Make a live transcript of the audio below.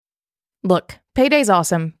Look, payday's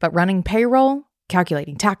awesome, but running payroll,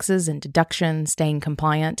 calculating taxes and deductions, staying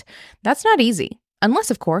compliant, that's not easy.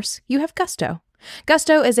 Unless, of course, you have Gusto.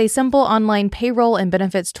 Gusto is a simple online payroll and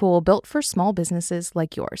benefits tool built for small businesses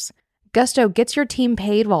like yours. Gusto gets your team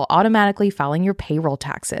paid while automatically filing your payroll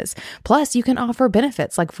taxes. Plus, you can offer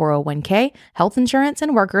benefits like 401k, health insurance,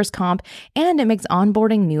 and workers' comp, and it makes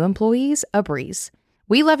onboarding new employees a breeze.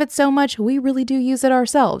 We love it so much, we really do use it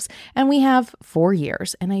ourselves, and we have 4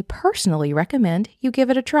 years, and I personally recommend you give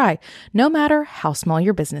it a try, no matter how small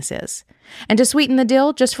your business is. And to sweeten the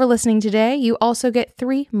deal, just for listening today, you also get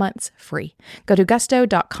 3 months free. Go to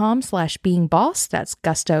gusto.com/beingboss. That's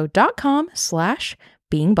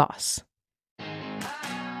gusto.com/beingboss.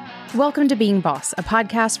 Welcome to Being Boss, a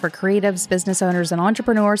podcast for creatives, business owners, and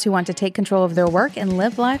entrepreneurs who want to take control of their work and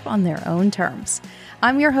live life on their own terms.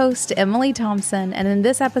 I'm your host, Emily Thompson, and in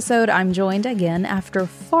this episode, I'm joined again after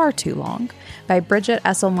far too long by Bridget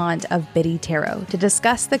Esselmont of Biddy Tarot to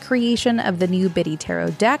discuss the creation of the new Biddy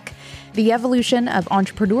Tarot deck, the evolution of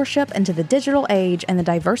entrepreneurship into the digital age, and the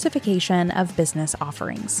diversification of business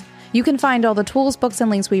offerings. You can find all the tools, books, and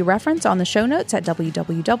links we reference on the show notes at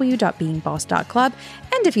www.beingboss.club.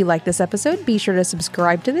 And if you like this episode, be sure to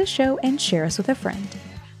subscribe to this show and share us with a friend.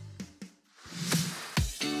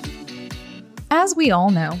 As we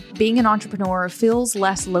all know, being an entrepreneur feels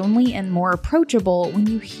less lonely and more approachable when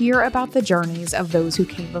you hear about the journeys of those who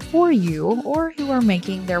came before you or who are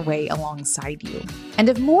making their way alongside you. And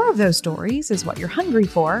if more of those stories is what you're hungry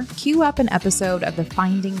for, cue up an episode of the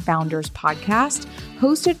Finding Founders podcast,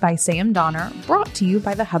 hosted by Sam Donner, brought to you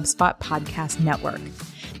by the HubSpot Podcast Network.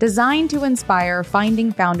 Designed to inspire,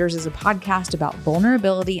 Finding Founders is a podcast about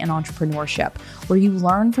vulnerability and entrepreneurship, where you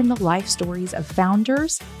learn from the life stories of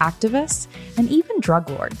founders, activists, and even drug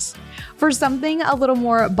lords. For something a little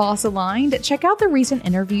more boss-aligned, check out the recent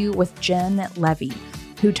interview with Jen Levy,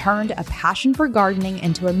 who turned a passion for gardening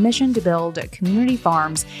into a mission to build community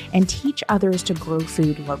farms and teach others to grow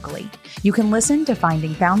food locally. You can listen to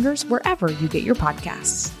Finding Founders wherever you get your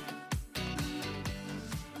podcasts.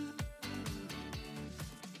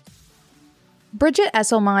 Bridget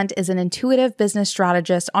Esselmont is an intuitive business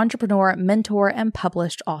strategist, entrepreneur, mentor, and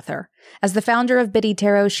published author. As the founder of Biddy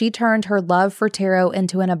Tarot, she turned her love for tarot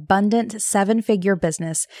into an abundant 7-figure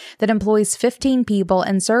business that employs 15 people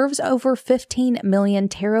and serves over 15 million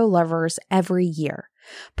tarot lovers every year.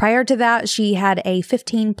 Prior to that, she had a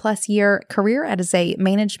 15-plus year career as a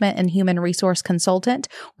management and human resource consultant,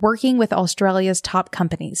 working with Australia's top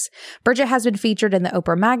companies. Bridget has been featured in the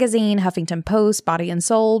Oprah Magazine, Huffington Post, Body and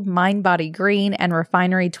Soul, Mind, Body, Green, and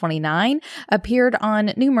Refinery 29, appeared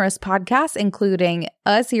on numerous podcasts, including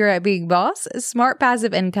us here at Being Boss, Smart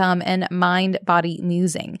Passive Income, and Mind, Body,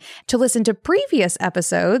 Musing. To listen to previous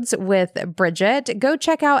episodes with Bridget, go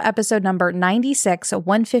check out episode number 96,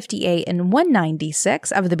 158, and 196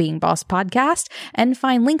 of the Being Boss podcast, and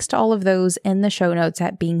find links to all of those in the show notes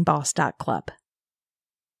at beingboss.club.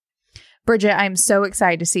 Bridget, I'm so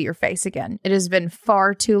excited to see your face again. It has been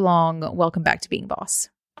far too long. Welcome back to Being Boss.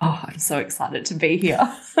 Oh, I'm so excited to be here.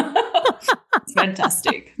 It's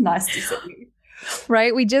fantastic. Nice to see you.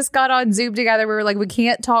 Right? We just got on Zoom together. We were like, we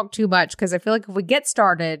can't talk too much because I feel like if we get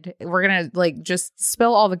started, we're going to just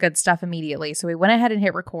spill all the good stuff immediately. So we went ahead and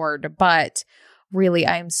hit record, but really,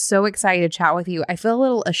 I'm so excited to chat with you. I feel a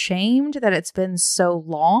little ashamed that it's been so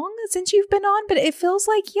long since you've been on, but it feels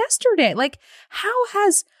like yesterday. Like, how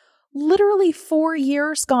has literally 4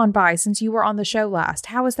 years gone by since you were on the show last?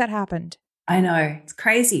 How has that happened? I know, it's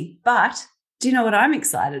crazy. But do you know what I'm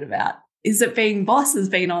excited about? Is that Being Boss has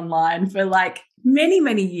been online for like many,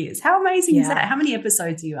 many years. How amazing is that? How many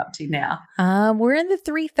episodes are you up to now? We're in the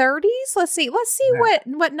 330s. Let's see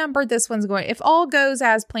what number this one's going. If all goes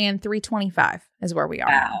as planned, 325 is where we are.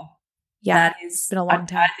 Wow. Yeah. That is been a long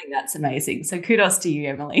time. I think that's amazing. So kudos to you,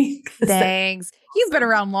 Emily. Thanks. You've been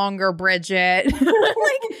around longer, Bridget.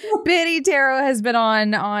 Like Biddy Tarot has been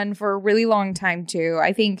on for a really long time too.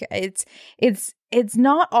 I think it's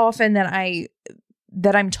not often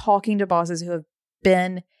that I'm talking to bosses who have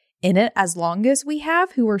been in it as long as we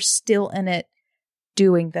have, who are still in it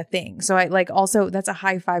doing the thing. So I also, that's a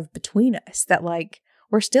high five between us that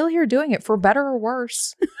we're still here doing it for better or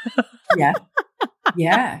worse. Yeah.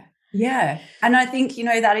 Yeah. Yeah. And I think,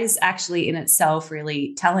 that is actually in itself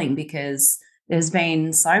really telling, because there's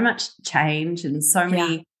been so much change and so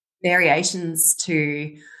many variations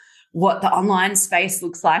to what the online space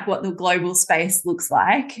looks like, what the global space looks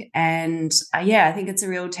like. And I think it's a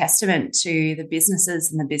real testament to the businesses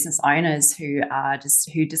and the business owners who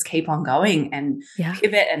just keep on going and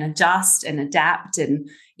pivot and adjust and adapt and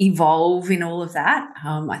evolve in all of that.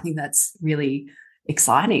 I think that's really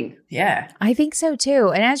exciting. Yeah. I think so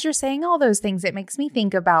too. And as you're saying all those things, it makes me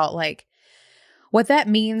think about like what that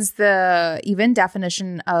means, the even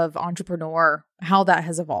definition of entrepreneur, how that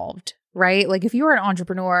has evolved, right? Like if you were an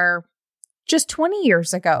entrepreneur just 20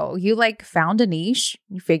 years ago, you like found a niche,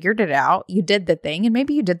 you figured it out, you did the thing, and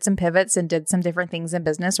maybe you did some pivots and did some different things in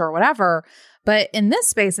business or whatever. But in this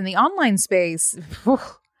space, in the online space,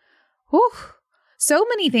 so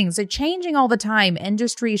many things are changing all the time,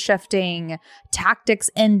 industry shifting,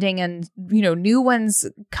 tactics ending, and, new ones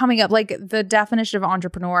coming up. Like the definition of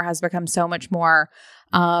entrepreneur has become so much more,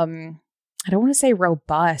 I don't want to say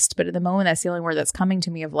robust, but at the moment, that's the only word that's coming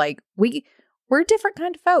to me of like, we're a different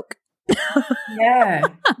kind of folk. Yeah.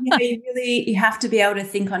 You have to be able to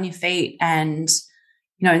think on your feet and,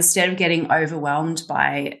 instead of getting overwhelmed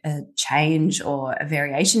by a change or a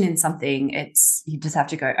variation in something, you just have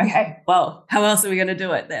to go, okay, well, how else are we going to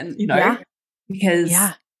do it then? Because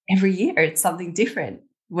every year it's something different,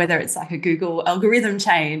 whether it's like a Google algorithm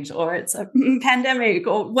change or it's a pandemic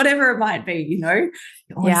or whatever it might be, you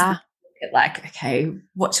always have to look at like, okay,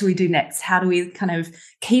 what should we do next? How do we kind of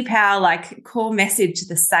keep our like core message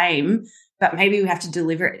the same, but maybe we have to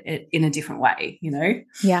deliver it in a different way,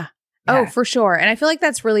 Yeah. Oh, for sure. And I feel like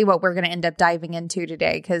that's really what we're going to end up diving into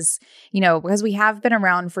today because we have been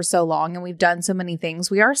around for so long and we've done so many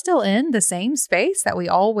things, we are still in the same space that we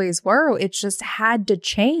always were. It's just had to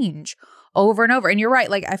change over and over. And you're right.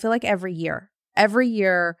 Like, I feel like every year,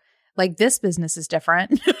 like this business is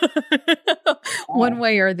different one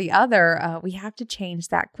way or the other. We have to change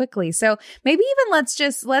that quickly. So maybe even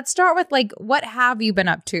let's start with like, what have you been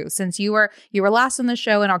up to since you were last on the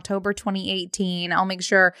show in October 2018? I'll make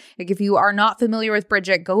sure, like, if you are not familiar with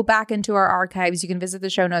Bridget, go back into our archives. You can visit the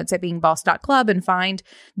show notes at beingboss.club and find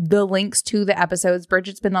the links to the episodes.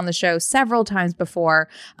 Bridget's been on the show several times before,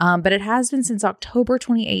 but it has been since October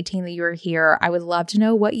 2018 that you were here. I would love to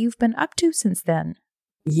know what you've been up to since then.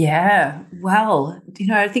 Yeah. Well,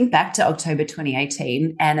 I think back to October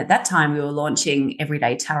 2018, and at that time we were launching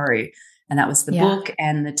Everyday Tarot, and that was the book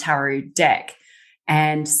and the tarot deck.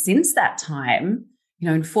 And since that time,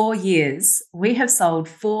 in 4 years, we have sold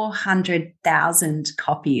 400,000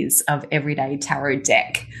 copies of Everyday Tarot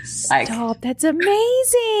deck. Stop. That's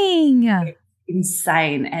amazing.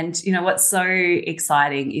 Insane. And what's so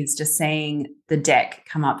exciting is just seeing the deck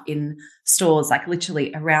come up in stores like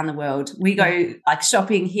literally around the world. We go like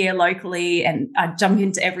shopping here locally and I jump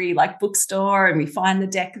into every like bookstore and we find the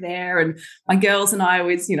deck there, and my girls and I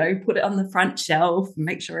always put it on the front shelf and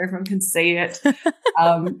make sure everyone can see it.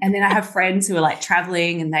 And then I have friends who are like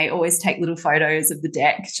traveling and they always take little photos of the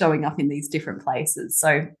deck showing up in these different places.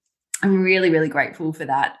 So I'm really, really grateful for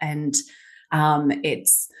that. And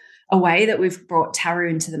it's a way that we've brought tarot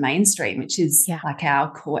into the mainstream, which is like our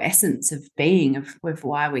core essence of being, of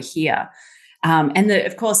why we're here. And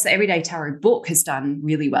of course, the Everyday Tarot book has done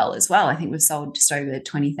really well as well. I think we've sold just over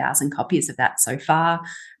 20,000 copies of that so far.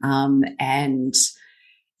 And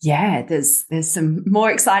there's some more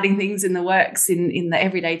exciting things in the works in the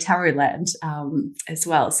Everyday Tarot land as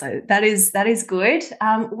well. So that is good.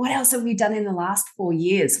 What else have we done in the last 4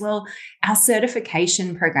 years? Well, our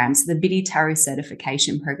certification program, so the Biddy Tarot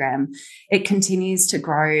certification program, it continues to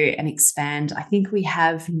grow and expand. I think we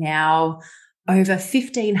have now over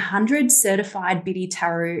 1,500 certified Biddy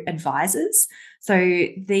Tarot advisors. So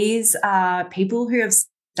these are people who have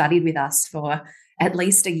studied with us for at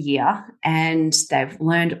least a year, and they've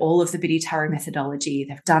learned all of the Biddy Tarot methodology.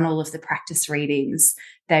 They've done all of the practice readings.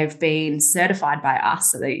 They've been certified by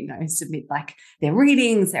us. So they, submit like their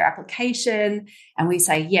readings, their application. And we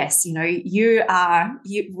say, yes, we are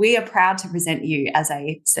proud to present you as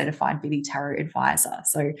a certified Biddy Tarot advisor.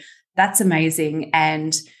 So that's amazing.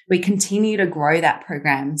 And we continue to grow that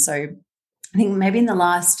program. So I think maybe in the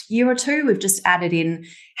last year or two, we've just added in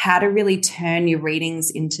how to really turn your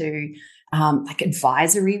readings into like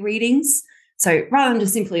advisory readings. So rather than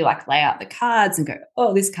just simply like lay out the cards and go,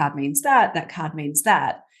 oh, this card means that card means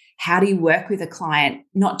that, how do you work with a client,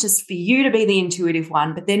 not just for you to be the intuitive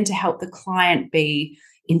one, but then to help the client be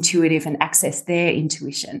intuitive and access their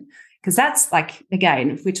intuition? Because that's like, again,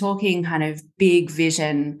 if we're talking kind of big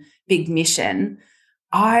vision, big mission,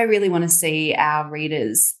 I really want to see our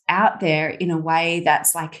readers out there in a way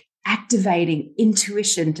that's like activating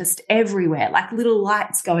intuition just everywhere, like little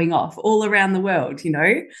lights going off all around the world,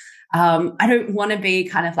 I don't want to be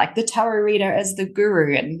kind of like the tarot reader as the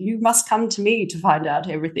guru and you must come to me to find out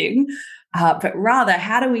everything. But rather,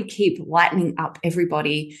 how do we keep lightening up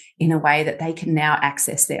everybody in a way that they can now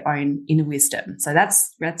access their own inner wisdom? So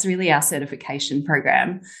that's really our certification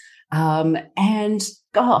program. And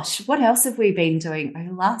gosh, what else have we been doing over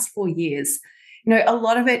the last 4 years? a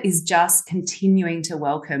lot of it is just continuing to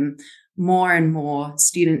welcome more and more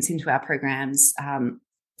students into our programs,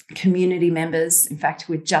 community members. In fact,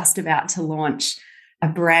 we're just about to launch a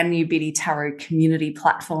brand new Biddy Tarot community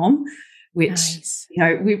platform, which, nice.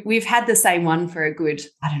 We've had the same one for a good,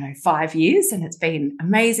 5 years, and it's been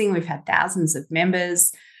amazing. We've had thousands of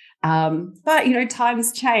members. But,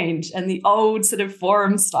 times change, and the old sort of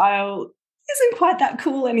forum style isn't quite that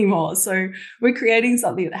cool anymore. So we're creating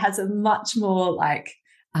something that has a much more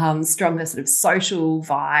stronger sort of social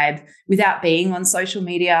vibe without being on social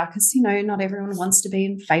media, because, not everyone wants to be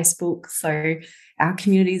in Facebook. So our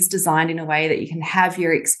community is designed in a way that you can have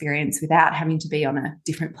your experience without having to be on a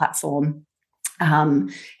different platform,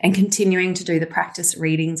 and continuing to do the practice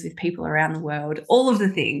readings with people around the world, all of the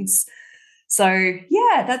things. So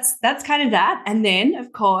yeah, that's kind of that. And then,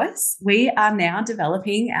 of course, we are now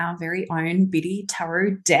developing our very own Biddy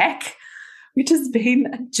Tarot deck, which has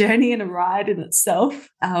been a journey and a ride in itself.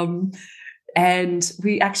 And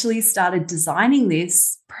we actually started designing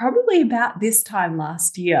this probably about this time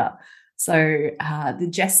last year. So the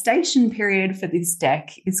gestation period for this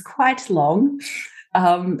deck is quite long,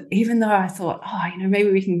 even though I thought,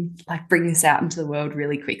 maybe we can bring this out into the world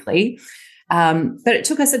really quickly. But it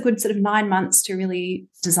took us a good sort of 9 months to really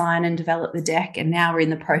design and develop the deck. And now we're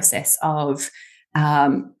in the process of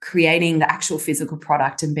creating the actual physical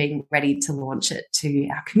product and being ready to launch it to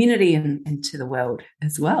our community and to the world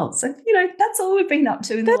as well. So, that's all we've been up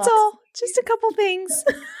to. That's all. Just a couple things.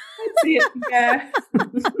 That's it. Yeah.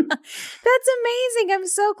 That's amazing. I'm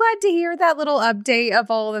so glad to hear that little update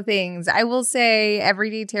of all the things. I will say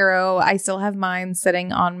Everyday Tarot, I still have mine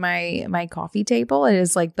sitting on my coffee table. It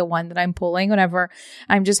is the one that I'm pulling whenever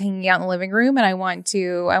I'm just hanging out in the living room and I want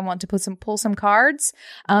to pull some cards.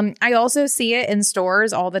 I also see it in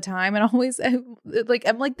stores all the time, and always I'm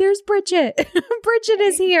like, there's Bridget. Bridget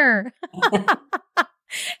is here.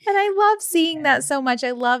 And I love seeing that so much.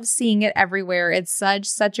 I love seeing it everywhere. It's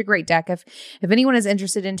such a great deck. If anyone is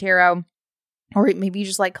interested in tarot, or maybe you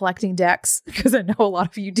just like collecting decks, because I know a lot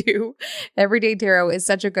of you do, Everyday Tarot is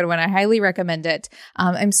such a good one. I highly recommend it.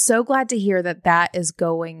 I'm so glad to hear that is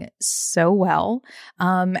going so well,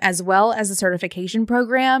 as well as the certification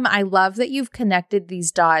program. I love that you've connected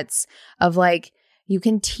these dots of you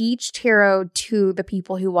can teach tarot to the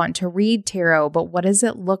people who want to read tarot, but what does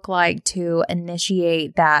it look like to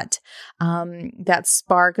initiate that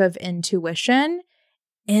spark of intuition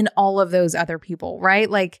in all of those other people,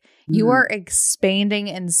 right? You are expanding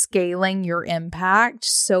and scaling your impact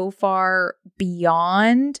so far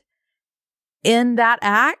beyond in that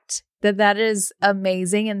act that is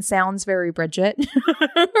amazing and sounds very Bridget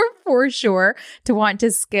for sure, to want to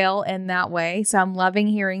scale in that way. So I'm loving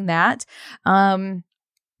hearing that. And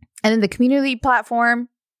then the community platform,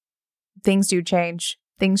 things do change.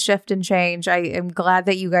 Things shift and change. I am glad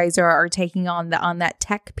that you guys are taking on that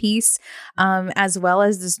tech piece, as well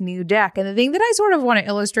as this new deck. And the thing that I sort of want to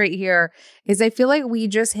illustrate here is I feel like we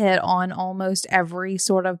just hit on almost every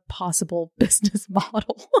sort of possible business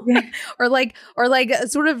model, yeah. or a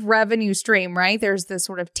sort of revenue stream, right? There's this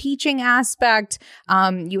sort of teaching aspect.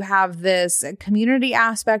 You have this community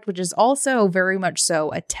aspect, which is also very much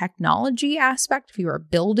so a technology aspect if you are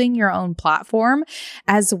building your own platform,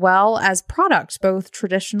 as well as products, both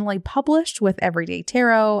traditionally published with Everyday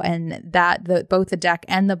Tarot and both the deck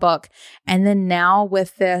and the book. And then now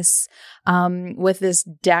with this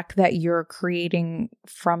deck that you're creating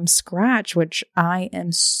from scratch, which I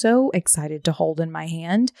am so excited to hold in my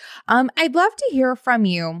hand. I'd love to hear from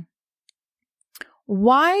you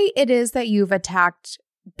why it is that you've attacked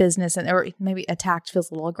business, or maybe attacked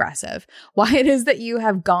feels a little aggressive, why it is that you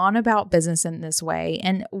have gone about business in this way.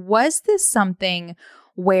 And was this something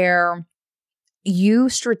where you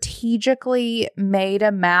strategically made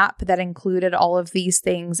a map that included all of these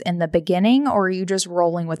things in the beginning, or are you just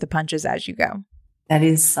rolling with the punches as you go? That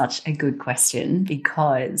is such a good question,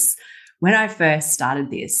 because when I first started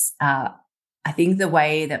this, I think the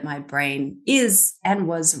way that my brain is and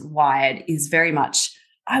was wired is very much,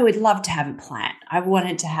 I would love to have a plan. I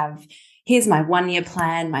wanted to have, here's my 1-year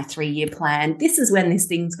plan, my 3-year plan. This is when this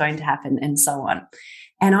thing's going to happen, and so on.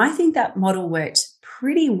 And I think that model worked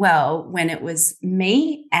pretty well when it was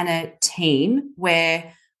me and a team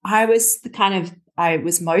where I was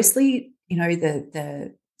mostly,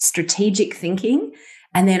 the strategic thinking,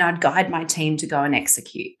 and then I'd guide my team to go and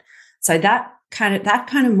execute. So that kind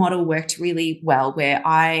of model worked really well, where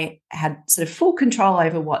I had sort of full control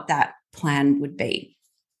over what that plan would be.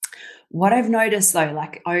 What I've noticed though,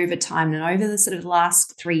 over time and over the sort of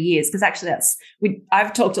last 3 years, because actually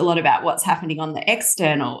I've talked a lot about what's happening on the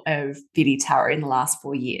external of Biddy Tarot in the last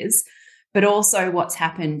 4 years, but also what's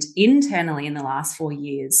happened internally in the last 4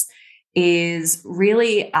 years is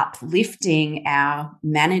really uplifting our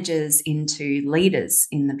managers into leaders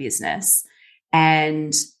in the business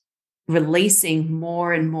and releasing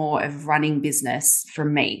more and more of running business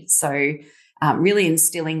from me. So really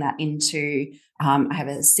instilling that into, I have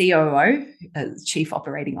a COO, a Chief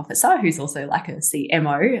Operating Officer, who's also like a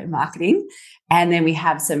CMO marketing. And then we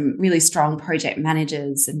have some really strong project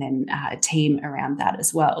managers and then a team around that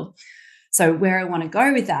as well. So where I want to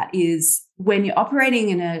go with that is when you're operating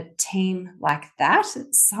in a team like that,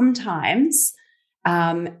 sometimes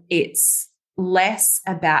it's less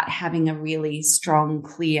about having a really strong,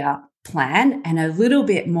 clear plan and a little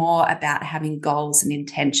bit more about having goals and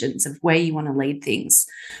intentions of where you want to lead things.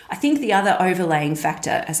 I think the other overlaying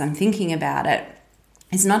factor as I'm thinking about it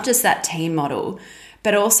is not just that team model,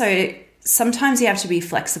 but also sometimes you have to be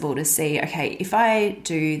flexible to see, okay, if I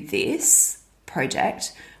do this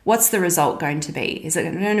project, what's the result going to be? Is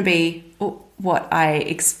it going to be what I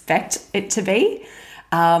expect it to be?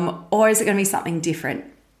 Or is it going to be something different?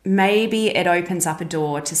 Maybe it opens up a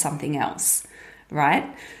door to something else,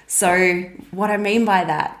 right? So what I mean by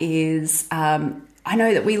that is I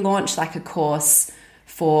know that we launched like a course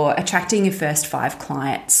for attracting your first 5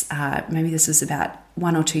 clients. Maybe this was about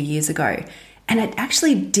 1 or 2 years ago. And it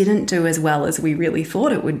actually didn't do as well as we really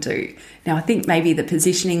thought it would do. Now, I think maybe the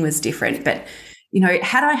positioning was different, but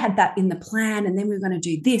had I had that in the plan and then we were going to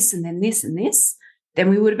do this and then this and this, then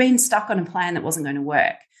we would have been stuck on a plan that wasn't going to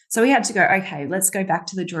work. So we had to go, okay, let's go back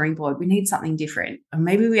to the drawing board. We need something different. Or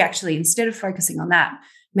maybe we actually, instead of focusing on that,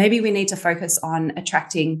 maybe we need to focus on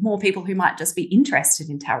attracting more people who might just be interested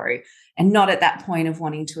in tarot and not at that point of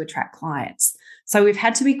wanting to attract clients. So we've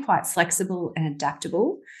had to be quite flexible and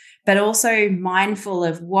adaptable, but also mindful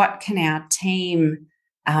of what can our team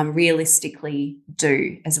realistically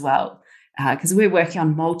do as well. Because we're working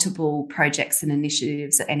on multiple projects and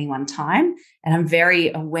initiatives at any one time. And I'm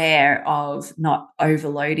very aware of not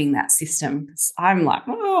overloading that system. I'm like,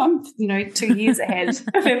 I'm 2 years ahead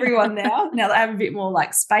of everyone now that I have a bit more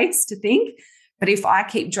like space to think. But if I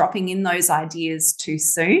keep dropping in those ideas too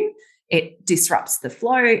soon, it disrupts the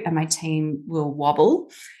flow and my team will wobble.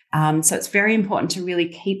 So it's very important to really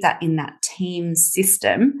keep that in that team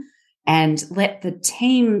system and let the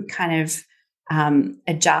team kind of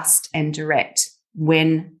adjust and direct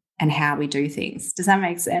when and how we do things. Does that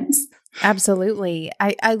make sense? Absolutely.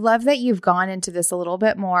 I love that you've gone into this a little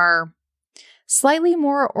bit more, slightly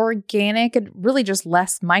more organic and really just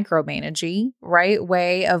less micromanagey, right?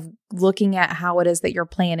 Way of looking at how it is that you're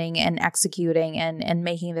planning and executing and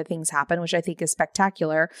making the things happen, which I think is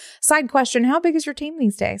spectacular. Side question, how big is your team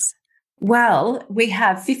these days? Well, we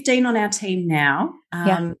have 15 on our team now.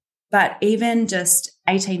 But even just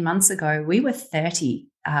 18 months ago, we were 30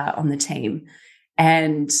 on the team.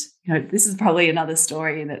 And, this is probably another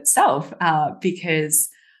story in itself because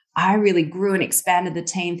I really grew and expanded the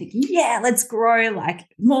team thinking, let's grow, like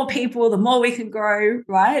more people, the more we can grow,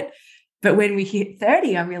 right? But when we hit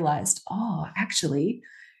 30, I realized, actually,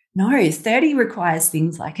 no, 30 requires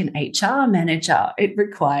things like an HR manager. It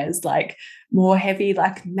requires like more heavy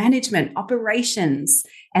like management operations.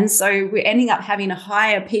 And so we're ending up having to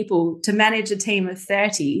hire people to manage a team of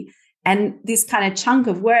 30. And this kind of chunk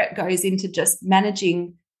of work goes into just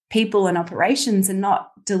managing people and operations and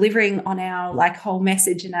not delivering on our like whole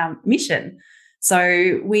message and our mission.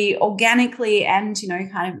 So we organically and,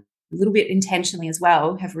 kind of a little bit intentionally as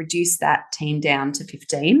well have reduced that team down to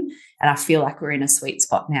 15. And I feel like we're in a sweet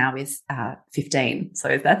spot now with 15.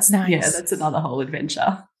 So that's nice. That's another whole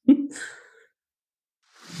adventure.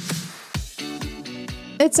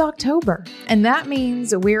 It's October, and that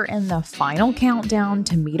means we're in the final countdown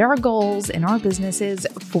to meet our goals in our businesses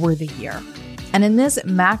for the year. And in this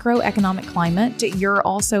macroeconomic climate, you're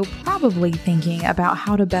also probably thinking about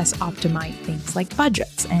how to best optimize things like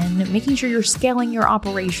budgets and making sure you're scaling your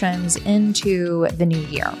operations into the new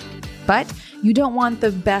year. But you don't want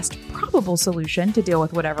the best probable solution to deal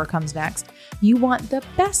with whatever comes next. You want the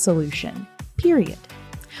best solution, period.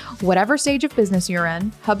 Whatever stage of business you're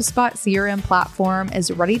in, HubSpot CRM platform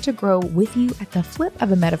is ready to grow with you at the flip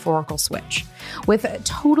of a metaphorical switch. With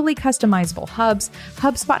totally customizable hubs,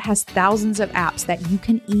 HubSpot has thousands of apps that you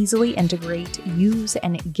can easily integrate, use,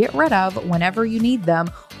 and get rid of whenever you need them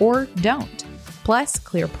or don't. Plus,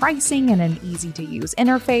 clear pricing and an easy-to-use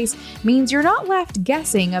interface means you're not left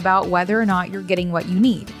guessing about whether or not you're getting what you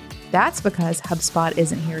need. That's because HubSpot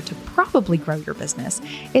isn't here to probably grow your business.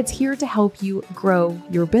 It's here to help you grow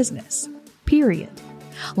your business, period.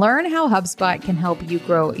 Learn how HubSpot can help you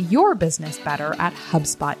grow your business better at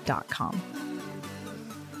HubSpot.com.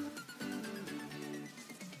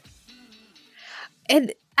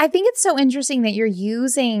 And I think it's so interesting that you're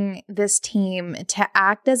using this team to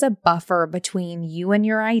act as a buffer between you and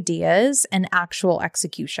your ideas and actual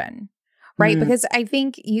execution. Right. Because I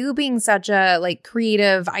think you being such a like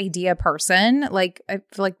creative idea person, like I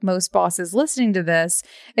feel like most bosses listening to this,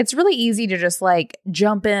 it's really easy to just like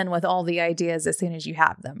jump in with all the ideas as soon as you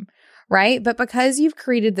have them. Right. But because you've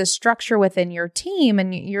created this structure within your team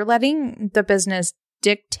and you're letting the business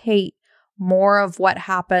dictate more of what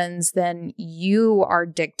happens than you are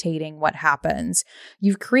dictating what happens,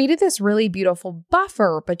 you've created this really beautiful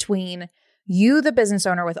buffer between you, the business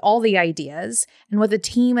owner, with all the ideas and what the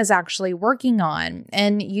team is actually working on,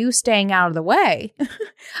 and you staying out of the way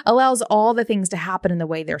allows all the things to happen in the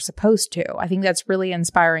way they're supposed to. I think that's really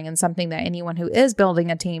inspiring and something that anyone who is building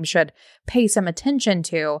a team should pay some attention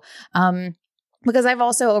to. Because I've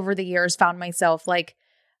also over the years found myself like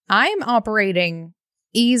I'm operating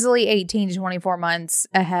easily 18 to 24 months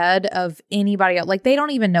ahead of anybody else. Like they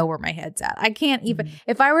don't even know where my head's at. I can't even,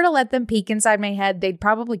 if I were to let them peek inside my head, they'd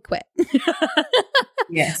probably quit.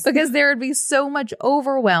 Yes. Because there would be so much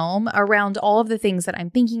overwhelm around all of the things that I'm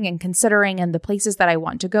thinking and considering and the places that I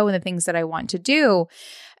want to go and the things that I want to do.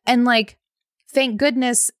 And like, thank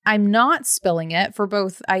goodness I'm not spilling it for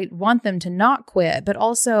both. I want them to not quit, but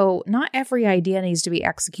also not every idea needs to be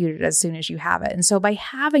executed as soon as you have it. And so by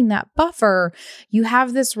having that buffer, you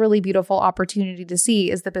have this really beautiful opportunity to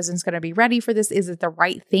see, is the business going to be ready for this? Is it the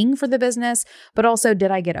right thing for the business? But also,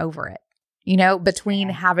 did I get over it? You know, between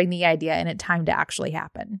having the idea and it time to actually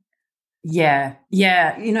happen. Yeah.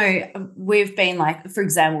 Yeah. You know, we've been like, for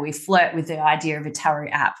example, we flirt with the idea of a tarot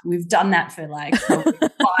app. We've done that for like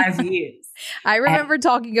 5 years. I remember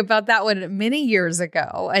talking about that one many years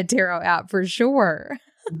ago, a tarot app for sure.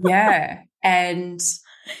 Yeah. And,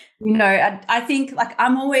 you know, I think like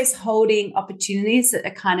I'm always holding opportunities that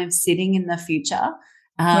are kind of sitting in the future.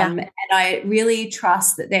 And I really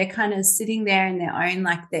trust that they're kind of sitting there in their own,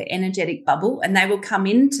 like their energetic bubble, and they will come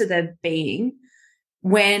into the being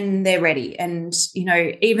when they're ready. And, you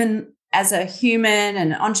know, even as a human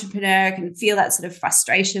and an entrepreneur can feel that sort of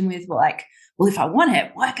frustration with like, well, if I want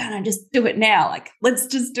it, why can't I just do it now? Like, let's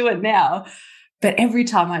just do it now. But every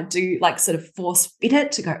time I do like sort of force fit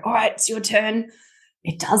it to go, all right, it's your turn,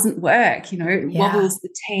 it doesn't work. You know, it wobbles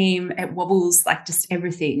the team, it wobbles like just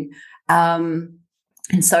everything.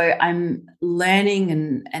 And so I'm learning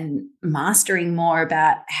and mastering more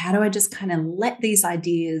about how do I just kind of let these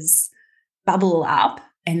ideas bubble up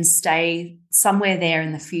and stay somewhere there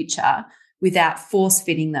in the future without force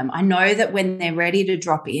fitting them. I know that when they're ready to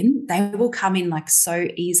drop in, they will come in like so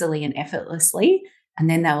easily and effortlessly, and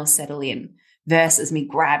then they will settle in versus me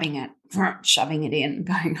grabbing it, shoving it in,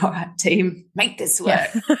 going, all right, team, make this work.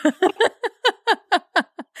 Yeah.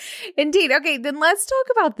 Indeed. Okay, then let's talk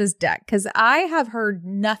about this deck, because I have heard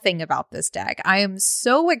nothing about this deck. I am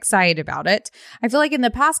so excited about it. I feel like in the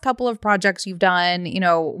past couple of projects you've done, you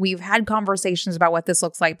know, we've had conversations about what this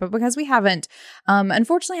looks like, but because we haven't,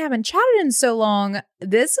 unfortunately haven't chatted in so long,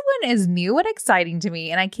 this one is new and exciting to me,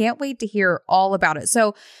 and I can't wait to hear all about it.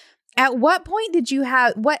 So at what point did you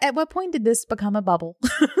have, at what point did this become a bubble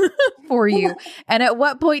for you? And at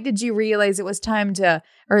what point did you realize it was time to,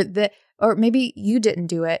 or maybe you didn't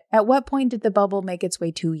do it. At what point did the bubble make its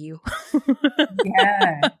way to you?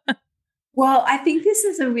 Yeah. Well, I think this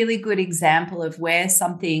is a really good example of where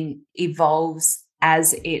something evolves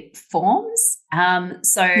as it forms.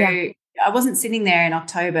 I wasn't sitting there in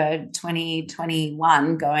October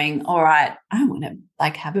 2021 going, all right, I want to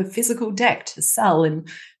like have a physical deck to sell in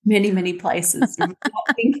many, many places. I'm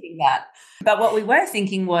not thinking that. But what we were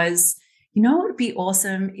thinking was, you know what would be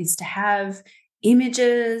awesome is to have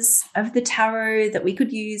images of the tarot that we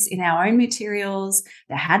could use in our own materials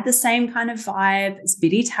that had the same kind of vibe as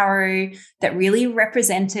Biddy Tarot, that really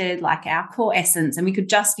represented like our core essence, and we could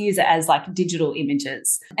just use it as like digital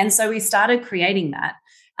images. And so we started creating that.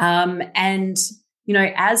 And, you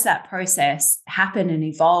know, as that process happened and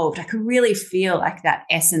evolved, I could really feel like that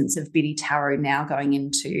essence of Biddy Tarot now going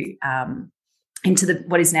into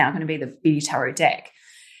what is now going to be the Biddy Tarot deck.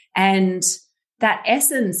 And that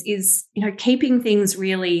essence is, you know, keeping things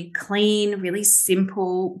really clean, really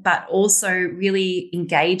simple, but also really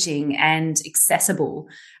engaging and accessible.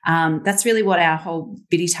 That's really what our whole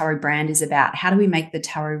Biddy Tarot brand is about. How do we make the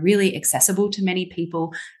tarot really accessible to many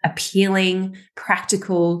people, appealing,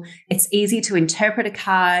 practical? It's easy to interpret a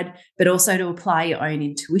card, but also to apply your own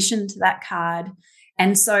intuition to that card.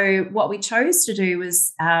 And so what we chose to do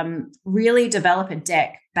was really develop a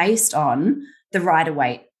deck based on the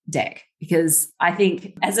Rider-Waite deck, because I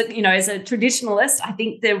think as a traditionalist, I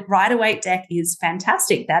think the Rider-Waite deck is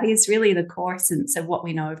fantastic. That is really the core essence of what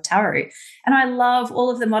we know of tarot. And I love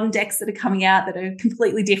all of the modern decks that are coming out that are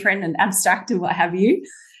completely different and abstract and what have you.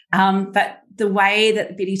 But the way that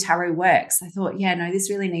the Biddy Tarot works, I thought, this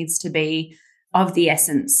really needs to be of the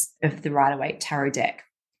essence of the Rider-Waite Tarot deck.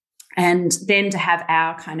 And then to have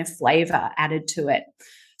our kind of flavor added to it.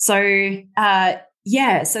 So,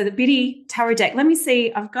 so the Biddy Tarot deck, let me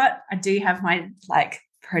see. I do have my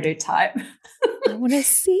prototype. I want to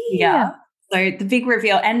see. Yeah. So the big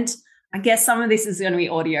reveal, and I guess some of this is going to be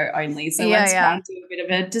audio only. So let's try and do a bit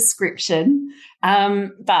of a description.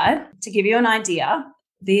 But to give you an idea,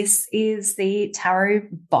 this is the tarot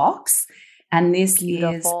box, and this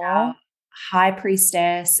is our High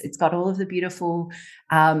Priestess. It's got all of the beautiful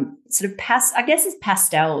sort of it's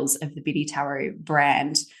pastels of the Biddy Tarot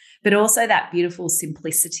brand, but also that beautiful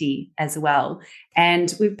simplicity as well.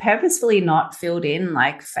 And we've purposefully not filled in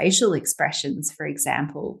like facial expressions, for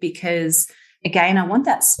example, because again, I want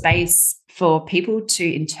that space for people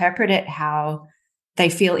to interpret it how they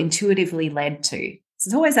feel intuitively led to. So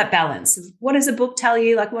it's always that balance of what does a book tell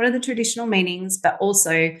you, like what are the traditional meanings, but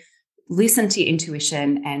also listen to your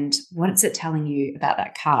intuition and what is it telling you about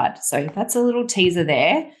that card. So that's a little teaser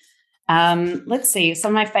there. Let's see, some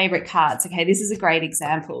of my favorite cards. Okay, this is a great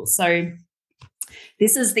example. So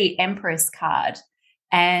this is the Empress card.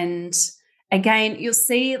 And again, you'll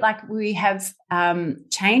see like we have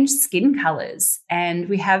changed skin colors and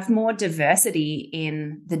we have more diversity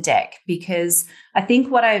in the deck, because I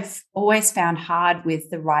think what I've always found hard with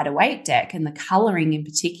the Rider-Waite deck and the coloring in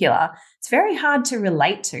particular, it's very hard to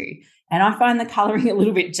relate to. And I find the coloring a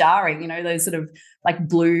little bit jarring, those sort of like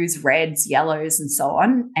blues, reds, yellows, and so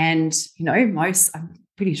on. And, I'm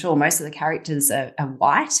pretty sure most of the characters are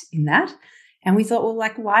white in that. And we thought, well,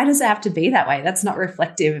 like, why does it have to be that way? That's not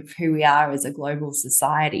reflective of who we are as a global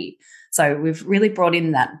society. So we've really brought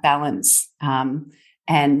in that balance.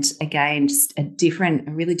 And again, just a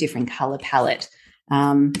really different color palette.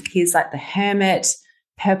 Here's like the Hermit,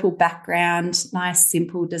 purple background, nice,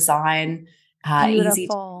 simple design. Easy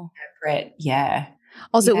to interpret. Yeah.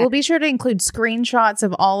 Also, we'll be sure to include screenshots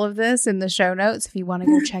of all of this in the show notes if you want to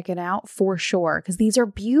go check it out for sure, because these are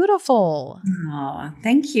beautiful. Oh,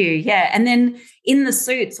 thank you. Yeah. And then in the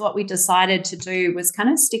suits, what we decided to do was kind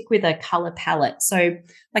of stick with a color palette. So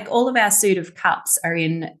like all of our suit of cups are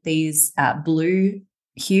in these blue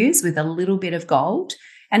hues with a little bit of gold.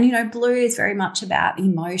 And, blue is very much about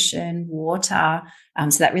emotion, water.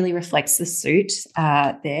 So that really reflects the suit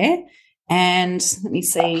there. And let me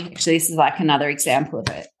see, actually, this is like another example of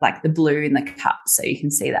it, like the blue in the cup. So you can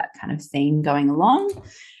see that kind of theme going along.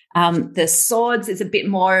 The swords is a bit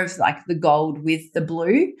more of like the gold with the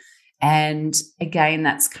blue. And again,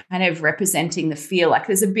 that's kind of representing the feel. Like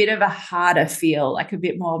there's a bit of a harder feel, like a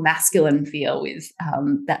bit more masculine feel with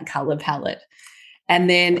that color palette. And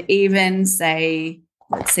then even say,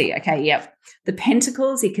 let's see, okay, yep. The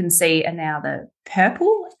pentacles you can see are now the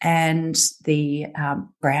purple and the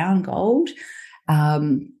brown gold.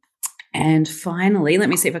 And finally, let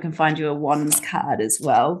me see if I can find you a wands card as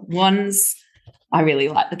well. Wands, I really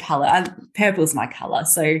like the color. Purple's my color.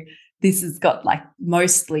 So this has got like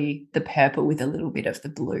mostly the purple with a little bit of the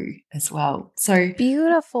blue as well. So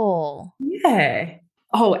beautiful. Yeah.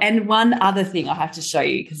 Oh, and one other thing I have to show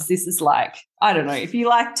you, because this is like, I don't know, if you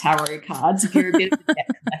like tarot cards, if you're a bit of a deck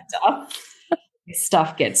collector, this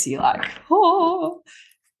stuff gets you like, oh.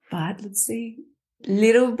 But let's see,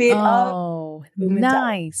 little bit of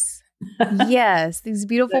nice. Yes, these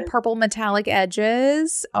beautiful purple metallic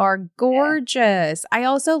edges are gorgeous. I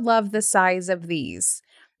also love the size of these.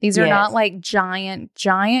 These are not like giant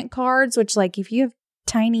cards, which like if you have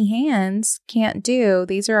tiny hands can't do.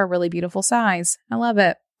 These are a really beautiful size. I love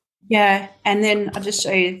it. Yeah. And then I'll just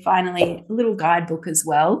show you finally a little guidebook as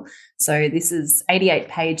well. So this is 88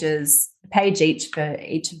 pages, a page each for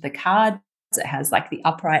each of the cards. It has like the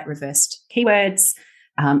upright reversed keywords,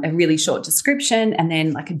 a really short description, and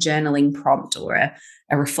then like a journaling prompt or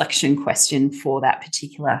a reflection question for that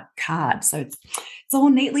particular card. So it's all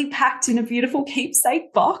neatly packed in a beautiful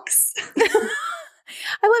keepsake box.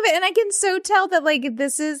 I love it. And I can so tell that like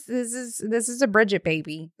this is a Bridget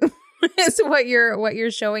baby. Is what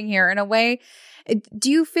you're showing here in a way. Do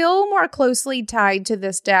you feel more closely tied to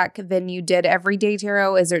this deck than you did Everyday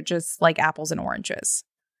Tarot? Is it just like apples and oranges?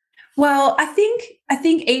 Well, I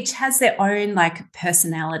think each has their own like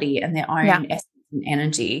personality and their own essence and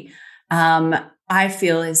energy. I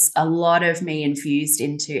feel there's a lot of me infused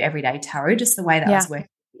into Everyday Tarot, just the way that I was working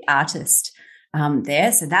with the artist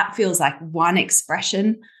there. So that feels like one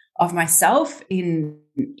expression of myself in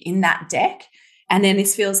that deck. And then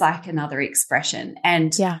this feels like another expression.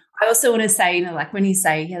 And I also want to say, like when you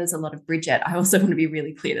say, there's a lot of Bridget, I also want to be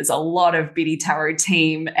really clear. There's a lot of Biddy Tarot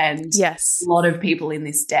team and a lot of people in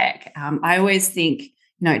this deck. I always think,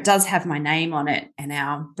 it does have my name on it and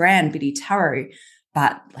our brand, Biddy Tarot,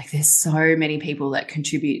 but like there's so many people that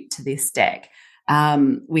contribute to this deck.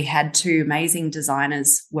 We had 2 amazing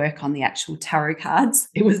designers work on the actual tarot cards.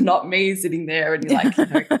 It was not me sitting there and you're like,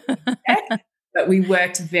 but we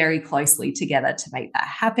worked very closely together to make that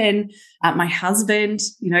happen. My husband,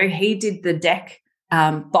 he did the deck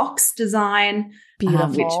box design, which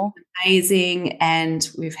was amazing. And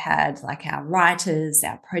we've had like our writers,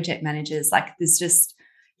 our project managers, like there's just,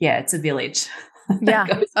 it's a village. Yeah,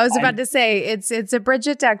 I was about to say it's a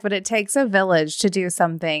Bridget deck, but it takes a village to do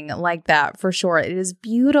something like that for sure. It is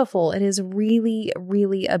beautiful. It is really,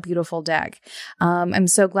 really a beautiful deck. I'm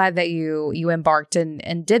so glad that you embarked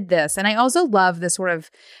and did this. And I also love this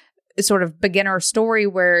sort of beginner story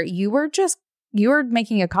where you were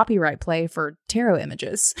making a copyright play for tarot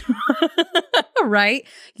images, right?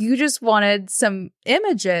 You just wanted some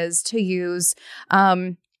images to use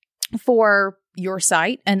for your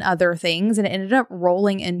site and other things, and it ended up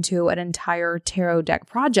rolling into an entire tarot deck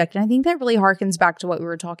project. And I think that really harkens back to what we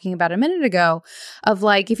were talking about a minute ago of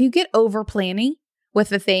like, if you get over planning with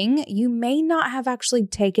the thing, you may not have actually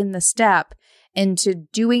taken the step into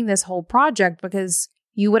doing this whole project because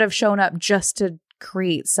you would have shown up just to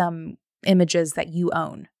create some images that you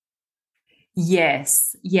own.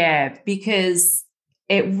 Yes. Yeah. Because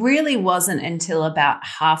it really wasn't until about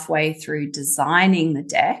halfway through designing the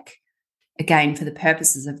deck, again, for the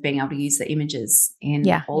purposes of being able to use the images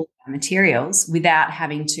in all our materials without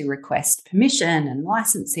having to request permission and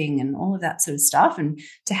licensing and all of that sort of stuff, and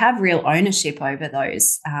to have real ownership over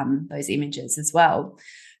those images as well.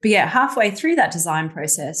 But halfway through that design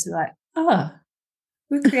process, we're like,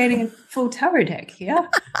 we're creating a full tarot deck here.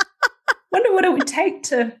 Wonder what it would take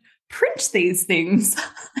to print these things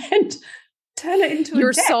and turn it into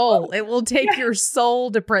your a deck. Soul. It will take your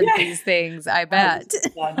soul to print these things, I bet.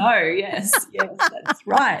 I know, yes, that's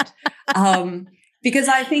right. Because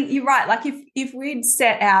I think you're right. Like if we'd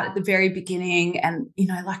set out at the very beginning and,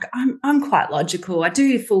 like I'm quite logical. I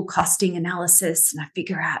do full costing analysis and I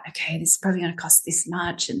figure out, okay, this is probably going to cost this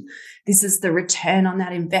much and this is the return on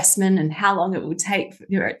that investment and how long it will take for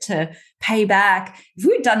it to pay back. If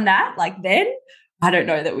we'd done that, like then, I don't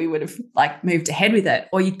know that we would have like moved ahead with it.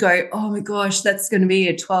 Or you'd go, oh my gosh, that's going to be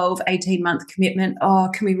a 12, 18-month commitment.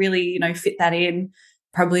 Oh, can we really, fit that in?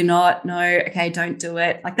 Probably not. No. Okay, don't do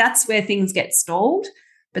it. Like that's where things get stalled.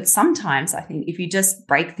 But sometimes I think if you just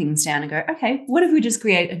break things down and go, okay, what if we just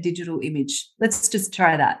create a digital image? Let's just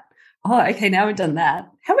try that. Oh, okay, now we've done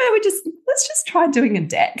that. How about let's just try doing a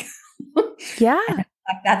deck. Yeah. Like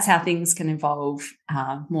that's how things can evolve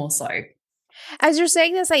more so. As you're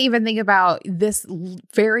saying this, I even think about this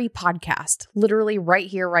very podcast, literally right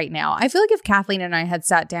here, right now. I feel like if Kathleen and I had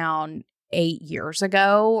sat down 8 years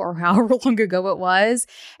ago or however long ago it was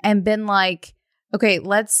and been like, okay,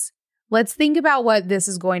 let's think about what this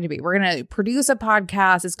is going to be. We're going to produce a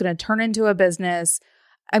podcast. It's going to turn into a business.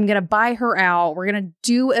 I'm going to buy her out. We're going to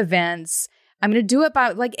do events. I'm going to do it by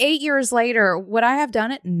like 8 years later. Would I have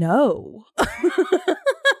done it? No.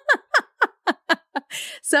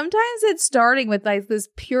 Sometimes it's starting with like this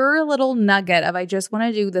pure little nugget of I just want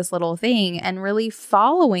to do this little thing and really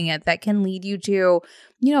following it that can lead you to,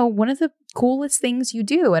 one of the coolest things you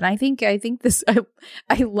do. And I think this,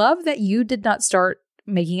 I love that you did not start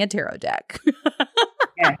making a tarot deck.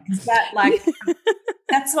 Yeah,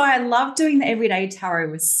 that's why I love doing the Everyday Tarot.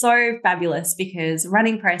 It was so fabulous because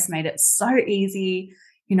Running Press made it so easy.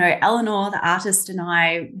 Eleanor, the artist, and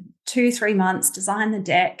I, 2-3 months, designed the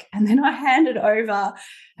deck, and then I hand it over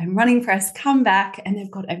and Running Press come back and they've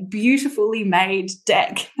got a beautifully made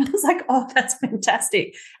deck. I was like, oh, that's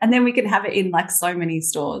fantastic. And then we can have it in like so many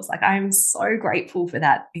stores. Like I'm so grateful for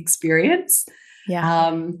that experience.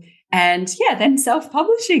 Yeah. Then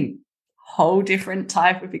self-publishing, whole different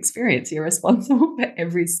type of experience. You're responsible for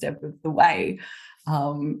every step of the way.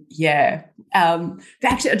 Actually,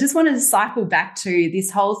 I just wanted to cycle back to this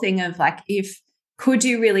whole thing of like, could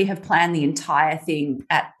you really have planned the entire thing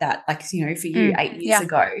at that, like, for you 8 years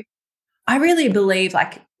ago? I really believe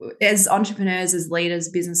like as entrepreneurs, as leaders,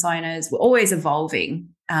 business owners, we're always evolving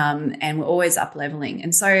and we're always up leveling.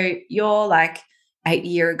 And so your like 8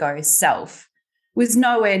 year ago self was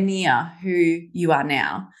nowhere near who you are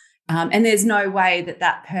now. And there's no way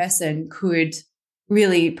that person could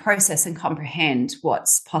really process and comprehend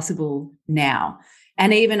what's possible now.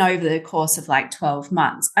 And even over the course of like 12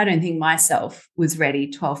 months, I don't think myself was ready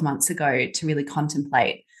 12 months ago to really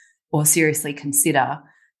contemplate or seriously consider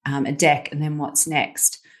a deck, and then what's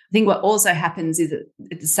next. I think what also happens is that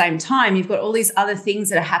at the same time, you've got all these other things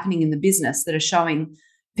that are happening in the business that are showing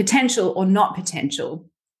potential or not potential.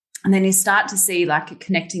 And then you start to see like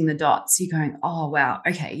connecting the dots. You're going, oh, wow,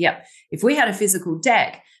 okay, yep. If we had a physical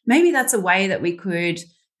deck, maybe that's a way that we could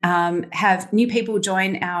have new people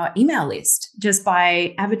join our email list just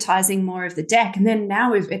by advertising more of the deck. And then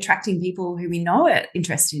now we're attracting people who we know are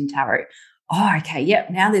interested in tarot. Oh, okay,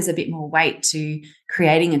 yep. Now there's a bit more weight to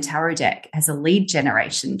creating a tarot deck as a lead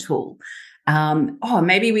generation tool.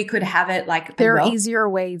 Maybe we could have it like there are easier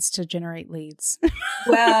ways to generate leads.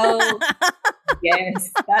 Well,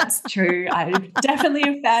 yes, that's true. I'm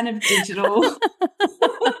definitely a fan of digital.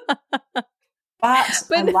 But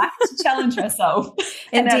I like to challenge myself.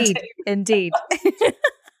 Indeed.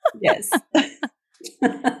 Yes.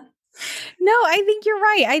 No, I think you're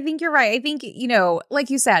right. I think, like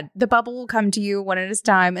you said, the bubble will come to you one at a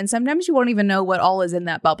time. And sometimes you won't even know what all is in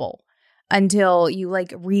that bubble until you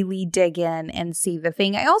like really dig in and see the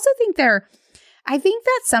thing. I also think that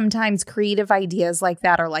sometimes creative ideas like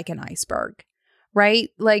that are like an iceberg, right?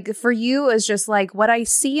 Like for you is just like what I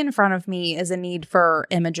see in front of me is a need for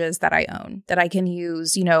images that I own, that I can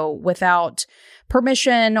use, without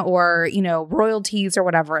permission or, royalties or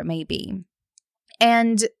whatever it may be.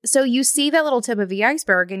 And so you see that little tip of the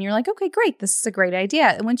iceberg and you're like, okay, great. This is a great idea.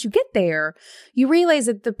 And once you get there, you realize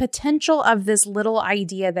that the potential of this little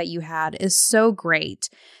idea that you had is so great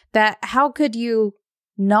that how could you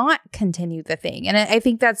not continue the thing? And I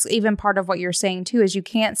think that's even part of what you're saying too, is you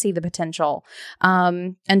can't see the potential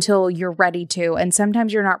until you're ready to. And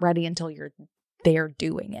sometimes you're not ready until you're there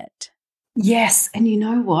doing it. Yes. And you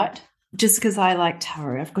know what? Just because I like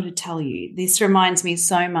tarot, I've got to tell you, this reminds me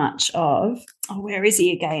so much of, where is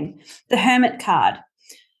he again? The Hermit card,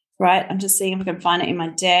 right? I'm just seeing if I can find it in my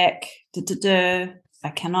deck. I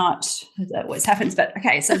cannot. That always happens. But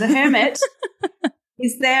okay, so the Hermit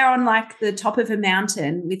is there on like the top of a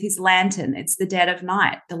mountain with his lantern. It's the dead of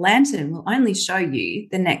night. The lantern will only show you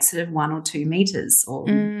the next sort of 1 or 2 meters or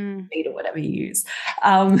feet or whatever you use,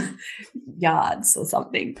 yards or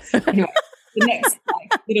something. Anyway. The next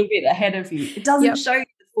little bit ahead of you. It doesn't show you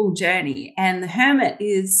the full journey. And the Hermit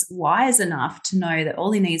is wise enough to know that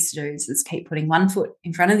all he needs to do is keep putting one foot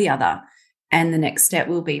in front of the other and the next step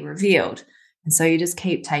will be revealed. And so you just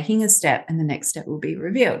keep taking a step and the next step will be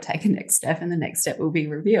revealed. Take a next step and the next step will be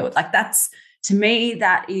revealed. Like that's, to me,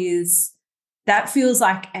 that feels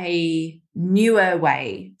like a newer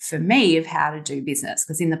way for me of how to do business.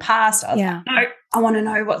 Because in the past, I was like, no, I want to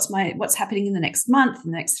know what's happening in the next month,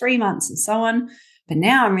 in the next 3 months, and so on. But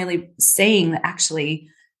now I'm really seeing that actually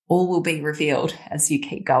all will be revealed as you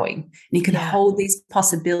keep going. And you can hold these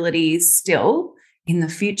possibilities still in the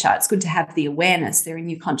future. It's good to have the awareness. They're in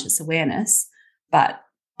your conscious awareness, but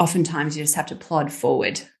oftentimes you just have to plod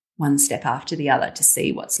forward one step after the other to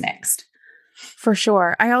see what's next. For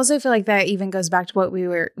sure. I also feel like that even goes back to what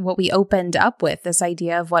we opened up with, this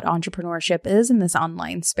idea of what entrepreneurship is in this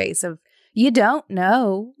online space of you don't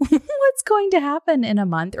know what's going to happen in a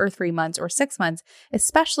month or 3 months or 6 months,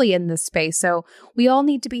 especially in this space. So we all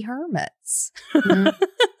need to be hermits. Mm-hmm.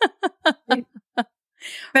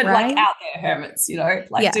 But right? Like out there hermits,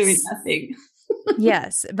 doing nothing.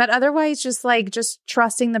 Yes. But otherwise just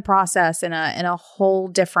trusting the process in a whole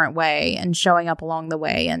different way and showing up along the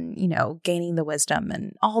way and, gaining the wisdom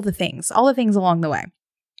and all the things along the way.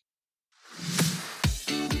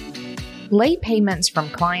 Late payments from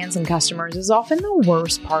clients and customers is often the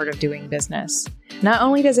worst part of doing business. Not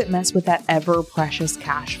only does it mess with that ever precious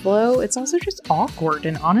cash flow, it's also just awkward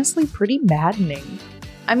and honestly pretty maddening.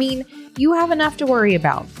 I mean, you have enough to worry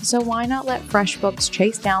about, so why not let FreshBooks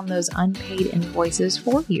chase down those unpaid invoices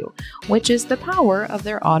for you, which is the power of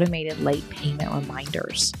their automated late payment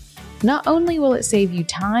reminders. Not only will it save you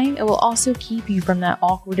time, it will also keep you from that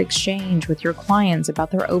awkward exchange with your clients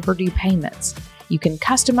about their overdue payments. You can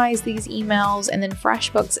customize these emails and then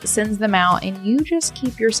FreshBooks sends them out and you just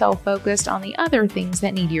keep yourself focused on the other things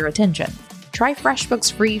that need your attention. Try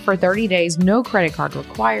FreshBooks free for 30 days, no credit card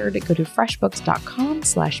required. Go to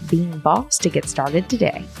freshbooks.com/beingboss to get started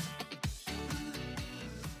today.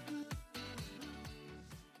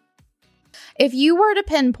 If you were to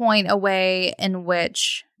pinpoint a way in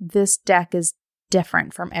which this deck is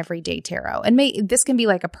different from everyday tarot, and this can be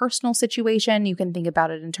like a personal situation, you can think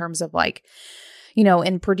about it in terms of like,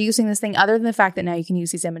 in producing this thing, other than the fact that now you can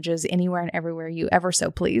use these images anywhere and everywhere you ever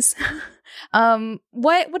so please.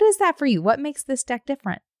 What is that for you? What makes this deck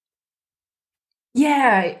different?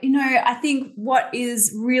 Yeah, I think what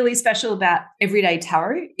is really special about Everyday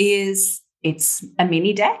Tarot is it's a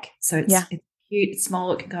mini deck. So it's cute, it's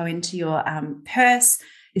small, it can go into your purse.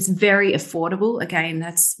 it's very affordable. Again,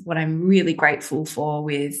 that's what I'm really grateful for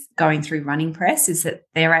with going through Running Press, is that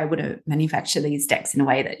they're able to manufacture these decks in a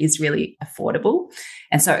way that is really affordable.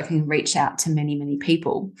 And so it can reach out to many, many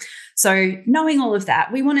people. So knowing all of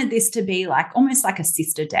that, we wanted this to be like almost like a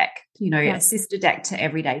sister deck, a sister deck to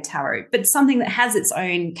Everyday Tarot, but something that has its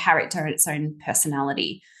own character and its own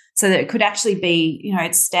personality, so that it could actually be,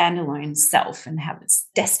 its standalone self and have its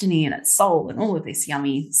destiny and its soul and all of this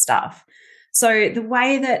yummy stuff. So the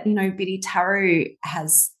way that, Biddy Tarot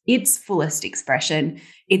has its fullest expression,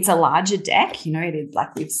 it's a larger deck, it is like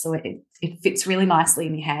it fits really nicely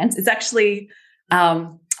in your hands. It's actually,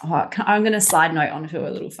 I'm going to side note onto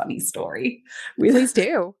a little funny story. Please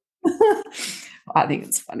do. I think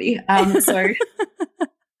it's funny. So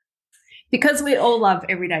because we all love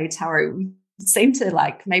Everyday Tarot, we seem to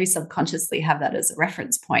like maybe subconsciously have that as a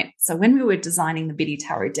reference point. So when we were designing the Biddy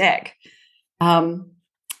Tarot deck,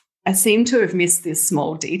 I seem to have missed this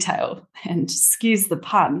small detail, and excuse the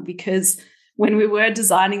pun, because when we were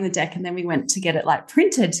designing the deck and then we went to get it like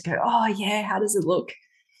printed to go, oh yeah, how does it look?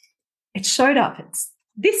 It showed up. It's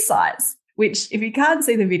this size, which if you can't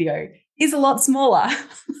see the video is a lot smaller.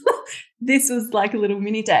 This was like a little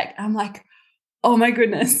mini deck. I'm like, oh my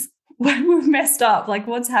goodness, we've messed up. Like,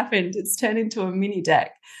 what's happened? It's turned into a mini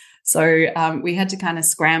deck. So we had to kind of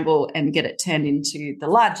scramble and get it turned into the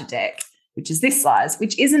larger deck, which is this size,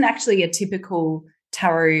 which isn't actually a typical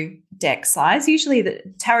tarot deck size. Usually the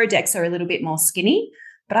tarot decks are a little bit more skinny,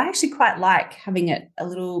 but I actually quite like having it a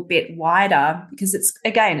little bit wider because it's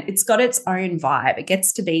got its own vibe. It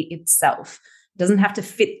gets to be itself. It doesn't have to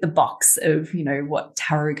fit the box of, what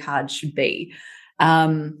tarot cards should be.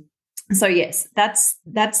 So yes, that's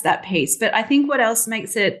that piece. But I think what else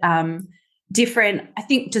makes it different, I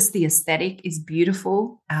think just the aesthetic is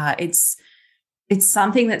beautiful. It's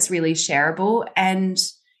something that's really shareable. And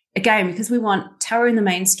again, because we want tarot in the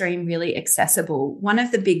mainstream really accessible, one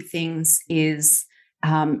of the big things is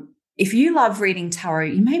if you love reading tarot,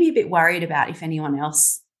 you may be a bit worried about if anyone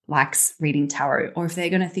else likes reading tarot or if they're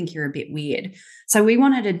going to think you're a bit weird. So we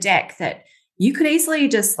wanted a deck that you could easily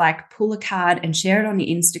just like pull a card and share it on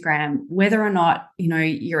your Instagram, whether or not,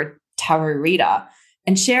 you're a tarot reader,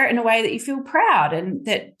 and share it in a way that you feel proud and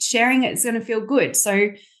that sharing it is going to feel good. So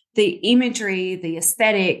the imagery, the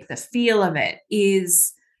aesthetic, the feel of it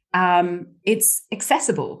is it's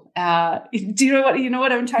accessible. Do you know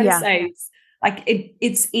what I'm trying to say? It's like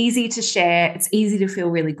it's easy to share. It's easy to feel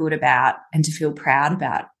really good about and to feel proud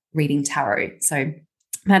about reading tarot. So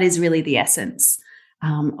that is really the essence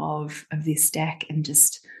of this deck, and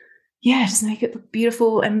just make it look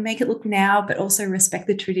beautiful and make it look now, but also respect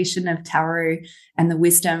the tradition of tarot and the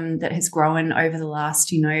wisdom that has grown over the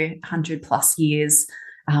last, 100+ years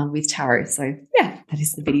with tarot. So that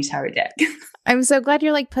is the Biddy Tarot deck. I'm so glad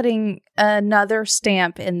you're like putting another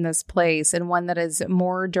stamp in this place, and one that is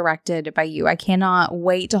more directed by you. I cannot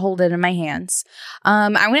wait to hold it in my hands. I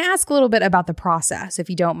want to ask a little bit about the process, if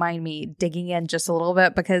you don't mind me digging in just a little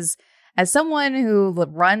bit, because as someone who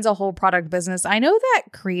runs a whole product business, I know that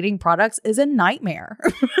creating products is a nightmare.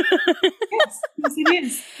 Yes, it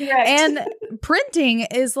is. Correct. And printing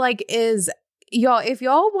is y'all, if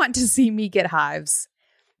y'all want to see me get hives,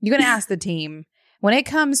 you're going to ask the team. When it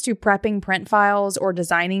comes to prepping print files or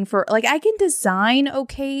designing for, I can design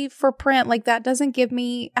okay for print. That doesn't give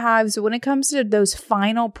me hives. When it comes to those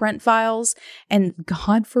final print files, and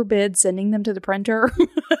God forbid sending them to the printer,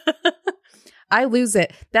 I lose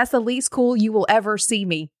it. That's the least cool you will ever see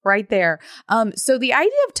me right there. So the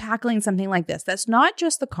idea of tackling something like this, that's not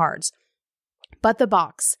just the cards, but the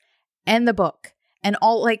box and the book and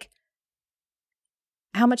all,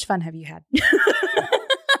 how much fun have you had?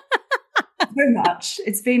 So much.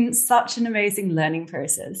 It's been such an amazing learning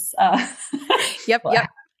process. Yep. But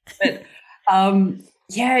it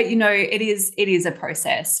is a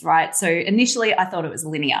process, right? So initially I thought it was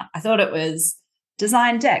linear. I thought it was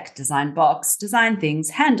design deck, design box, design things,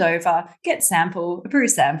 hand over, get sample,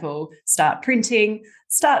 approve sample, start printing,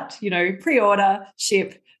 start, pre-order,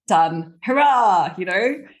 ship, done, hurrah,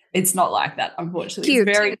 It's not like that, unfortunately. Cute.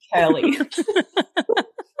 It's very curly.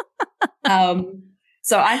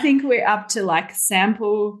 So I think we're up to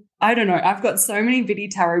sample. I don't know. I've got so many Biddy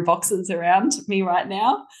Tarot boxes around me right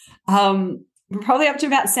now. We're probably up to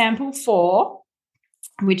about sample 4,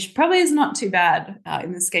 which probably is not too bad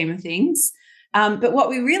in the scheme of things. But what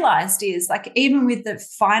we realized is even with the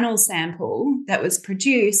final sample that was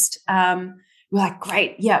produced, we're like,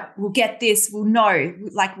 great, yeah, we'll get this. We'll know,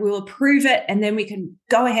 we'll approve it. And then we can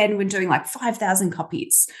go ahead and we're doing 5,000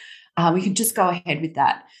 copies. We can just go ahead with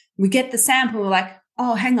that. We get the sample, we're like,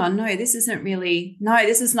 oh, hang on, this is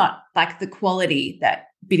not the quality that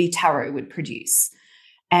Biddy Tarot would produce.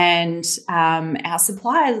 And our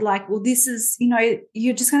suppliers are like, well, this is,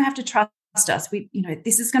 you're just going to have to trust us.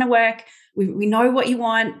 This is going to work. We know what you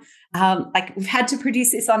want. Like we've had to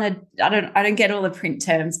produce this on I don't get all the print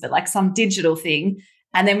terms, but like some digital thing.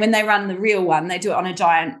 And then when they run the real one, they do it on a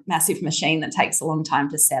giant, massive machine that takes a long time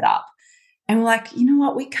to set up. And we're like, you know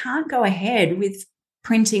what? We can't go ahead with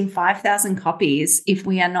printing 5,000 copies if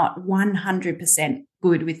we are not 100%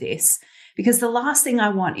 good with this. Because the last thing I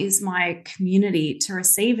want is my community to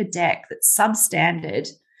receive a deck that's substandard.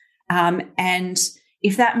 And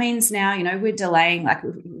if that means now, we're delaying, like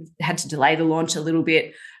we've had to delay the launch a little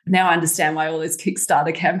bit. Now I understand why all those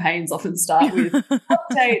Kickstarter campaigns often start with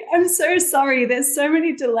update. I'm so sorry. There's so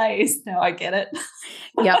many delays. Now I get it.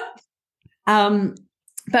 Yep.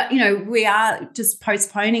 But, we are just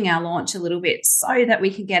postponing our launch a little bit so that we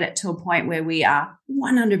can get it to a point where we are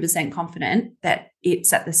 100% confident that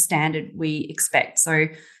it's at the standard we expect. So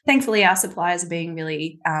thankfully, our suppliers are being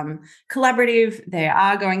really collaborative. They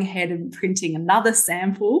are going ahead and printing another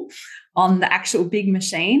sample on the actual big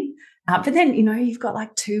machine. But then, you've got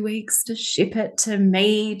like 2 weeks to ship it to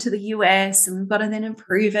me, to the US, and we've got to then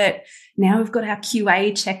approve it. Now we've got our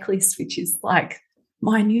QA checklist, which is like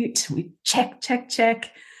minute. We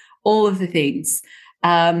check, all of the things.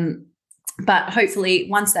 But hopefully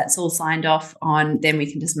once that's all signed off on, then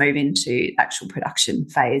we can just move into actual production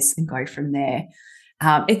phase and go from there.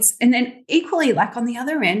 And then equally, like on the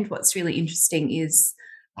other end, what's really interesting is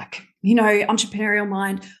like, entrepreneurial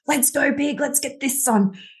mind, let's go big, let's get this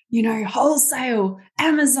on, wholesale,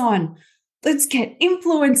 Amazon, let's get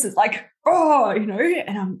influencers, like,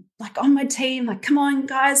 and I'm like on my team, like, come on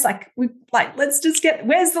guys, let's just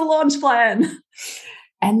where's the launch plan?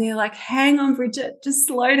 And they're like, hang on, Bridget, just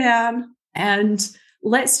slow down and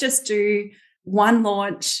let's just do one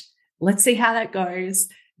launch. Let's see how that goes.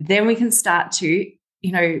 Then we can start to,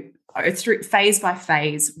 through phase by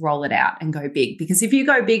phase, roll it out and go big. Because if you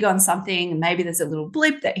go big on something and maybe there's a little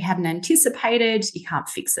blip that you hadn't anticipated, you can't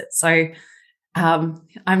fix it. So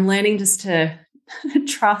I'm learning just to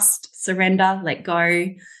trust, surrender, let go,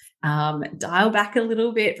 dial back a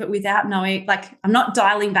little bit, but without knowing, like I'm not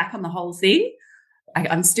dialing back on the whole thing.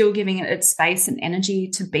 I'm still giving it its space and energy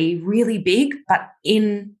to be really big, but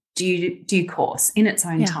in due course, in its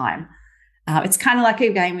own time. It's kind of like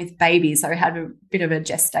a game with babies. I had a bit of a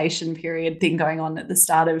gestation period thing going on at the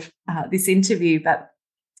start of this interview, but,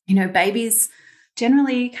 babies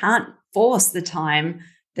generally can't force the time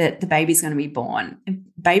that the baby's going to be born.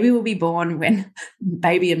 Baby will be born when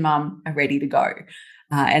baby and mum are ready to go.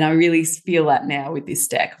 And I really feel that now with this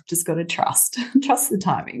deck. I've just got to trust the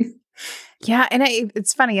timing. Yeah. And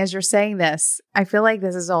it's funny as you're saying this, I feel like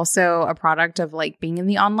this is also a product of like being in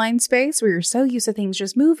the online space where you're so used to things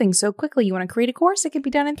just moving so quickly. You want to create a course, it can be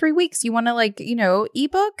done in 3 weeks. You want to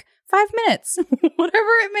ebook, 5 minutes, whatever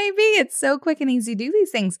it may be. It's so quick and easy to do these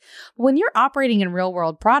things. But when you're operating in real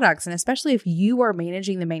world products, and especially if you are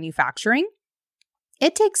managing the manufacturing,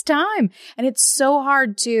 it takes time. And it's so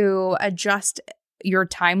hard to adjust your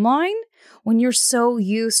timeline when you're so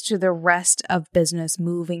used to the rest of business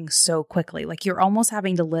moving so quickly. Like you're almost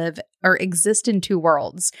having to live or exist in two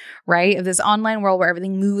worlds, right? Of this online world where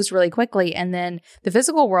everything moves really quickly. And then the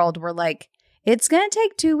physical world where like, it's going to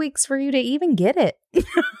take 2 weeks for you to even get it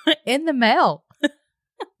in the mail.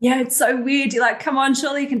 Yeah, it's so weird. You're like, come on,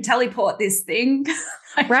 surely you can teleport this thing.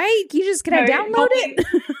 Right? You just can download it.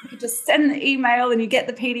 You just send the email and you get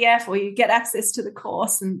the PDF or you get access to the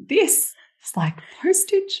course. And this, it's like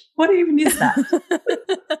postage. What even is that?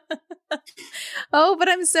 Oh, but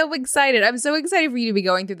I'm so excited. I'm so excited for you to be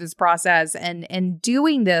going through this process and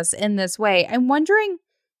doing this in this way. I'm wondering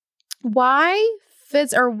why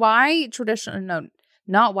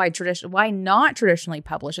not traditionally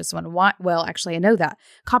publish this one? Why? Well, actually, I know that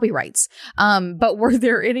copyrights. But were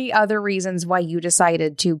there any other reasons why you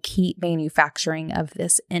decided to keep manufacturing of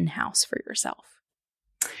this in-house for yourself?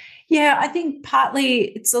 Yeah, I think partly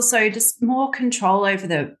it's also just more control over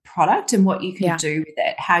the product and what you can do with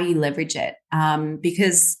it, how you leverage it.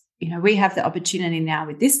 Because, we have the opportunity now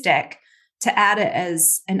with this deck to add it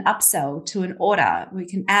as an upsell to an order. We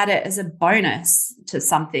can add it as a bonus to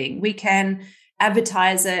something. We can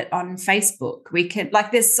advertise it on Facebook. We can,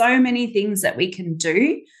 there's so many things that we can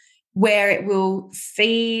do where it will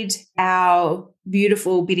feed our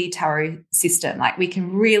beautiful Biddy Tarot system. Like we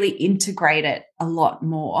can really integrate it a lot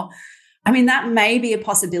more. I mean, that may be a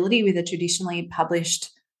possibility with a traditionally published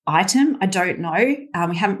item. I don't know.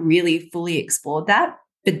 We haven't really fully explored that,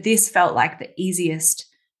 but this felt like the easiest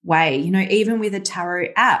way. Even with a tarot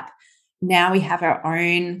app, now we have our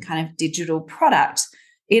own kind of digital product.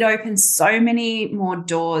 It opens so many more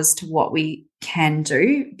doors to what we can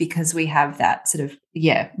do because we have that sort of,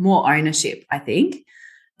 more ownership, I think.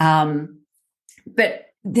 But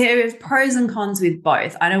there's pros and cons with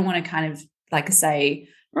both. I don't want to kind of like say,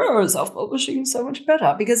 oh, self-publishing is so much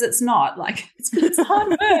better, because it's not. Like, it's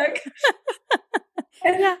hard work.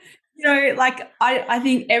 And, I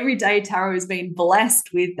think Everyday Tarot has been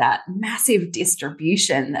blessed with that massive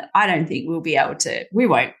distribution that I don't think we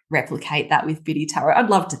won't replicate that with Biddy Tarot. I'd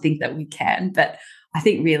love to think that we can, but I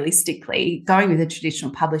think realistically, going with a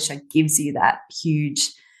traditional publisher gives you that huge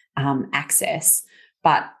access.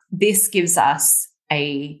 But this gives us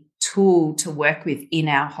a tool to work with in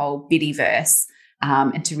our whole Biddyverse,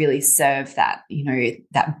 and to really serve that,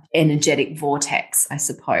 that energetic vortex, I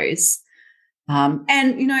suppose. And,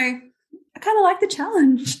 I kind of like the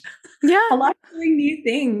challenge. Yeah. I like doing new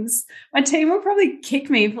things. My team will probably kick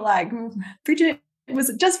me for like, Bridget, was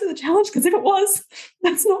it just for the challenge? Because if it was,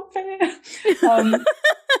 that's not fair.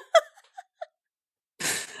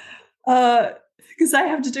 Because I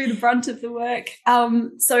have to do the brunt of the work.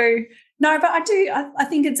 No, but I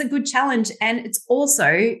think it's a good challenge. And it's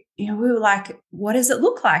also, we were like, what does it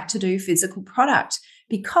look like to do physical product?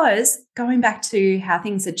 Because going back to how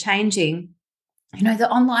things are changing, the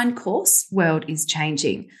online course world is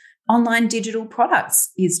changing. Online digital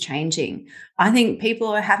products is changing. I think people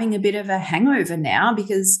are having a bit of a hangover now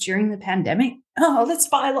because during the pandemic, let's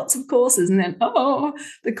buy lots of courses. And then,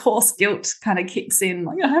 the course guilt kind of kicks in.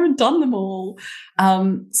 Like, I haven't done them all.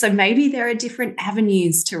 So maybe there are different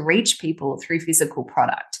avenues to reach people through physical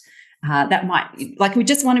product. That might, like, we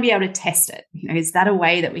just want to be able to test it. Is that a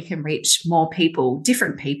way that we can reach more people,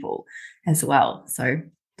 different people as well? So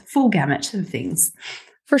full gamut of things.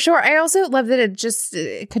 For sure. I also love that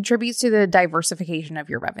it contributes to the diversification of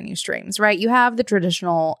your revenue streams, right? You have the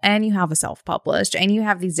traditional and you have a self-published and you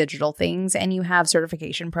have these digital things and you have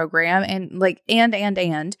certification program and like, and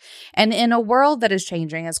in a world that is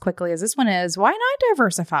changing as quickly as this one is, why not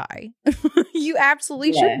diversify? You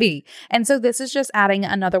absolutely should be. And so this is just adding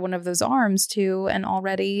another one of those arms to an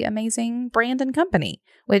already amazing brand and company,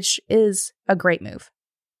 which is a great move.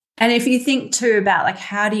 And if you think too about like,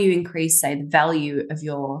 how do you increase, say, the value of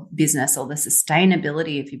your business or the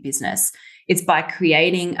sustainability of your business? It's by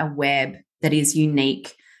creating a web that is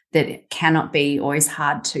unique, that it cannot be, or is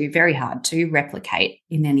very hard to replicate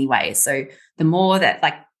in any way. So the more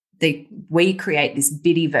that we create this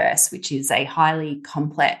Biddyverse, which is a highly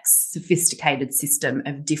complex, sophisticated system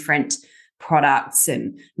of different products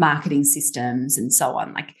and marketing systems and so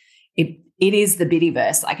on, like it is the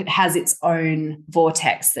Biddyverse. Like, it has its own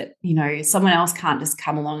vortex that, someone else can't just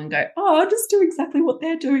come along and go, I'll just do exactly what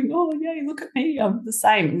they're doing. Oh, yay, look at me. I'm the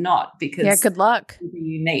same. Not because. Yeah, good luck. We're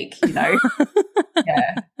unique,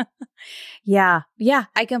 Yeah. Yeah.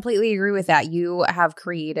 I completely agree with that. You have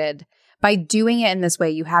created, by doing it in this way,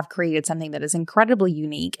 you have created something that is incredibly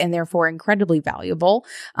unique and therefore incredibly valuable,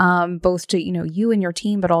 both to, you and your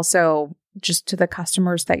team, but also just to the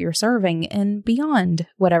customers that you're serving and beyond,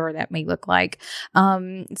 whatever that may look like.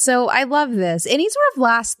 So I love this. Any sort of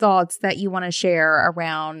last thoughts that you want to share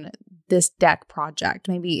around this deck project?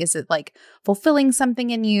 Maybe is it like fulfilling something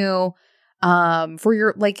in you for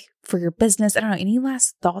your business? I don't know. Any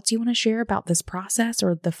last thoughts you want to share about this process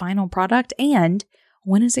or the final product? And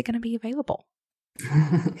when is it going to be available?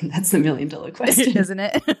 That's the $1 million question, isn't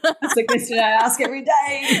it? That's the question I ask every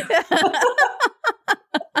day.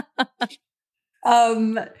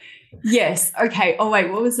 Yes. Okay. Oh,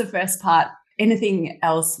 wait, what was the first part? Anything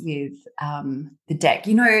else with the deck?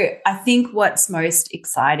 I think what's most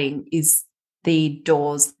exciting is the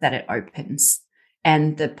doors that it opens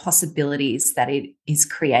and the possibilities that it is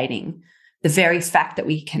creating. The very fact that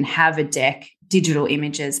we can have a deck, digital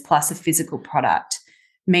images plus a physical product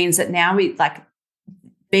means that now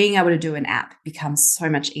being able to do an app becomes so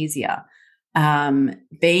much easier.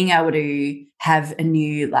 Being able to have a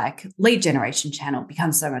new lead generation channel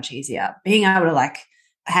becomes so much easier. Being able to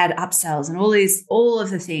add upsells and all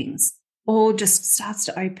of the things all just starts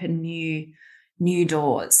to open new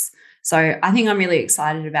doors. So I think I'm really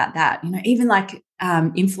excited about that. Even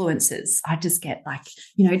influencers, I just get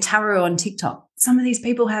tarot on TikTok. Some of these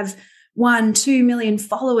people have 1-2 million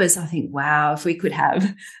followers. I think, wow, if we could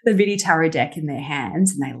have the Biddy Tarot deck in their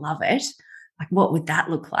hands and they love it, what would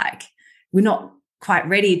that look like? We're not quite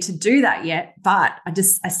ready to do that yet, but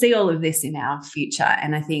I see all of this in our future.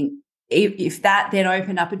 And I think if that then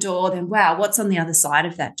opened up a door, then wow, what's on the other side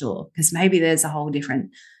of that door? Because maybe there's a whole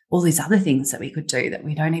different, all these other things that we could do that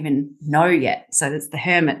we don't even know yet. So there's the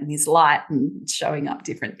hermit and his light and showing up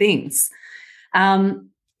different things.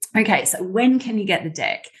 Okay, so when can you get the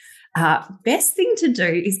deck? Best thing to do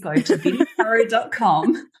is go to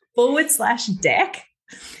biddytarot.com/deck.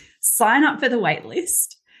 sign up for the wait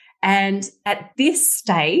list. And at this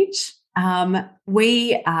stage,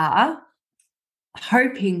 we are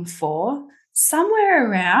hoping for somewhere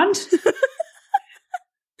around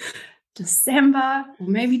December or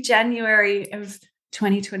maybe January of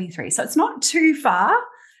 2023. So it's not too far.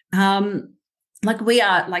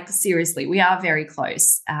 Seriously, we are very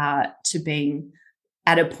close to being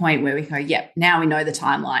at a point where we go, yep, now we know the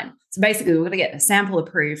timeline. So basically, we're going to get the sample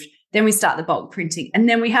approved, then we start the bulk printing, and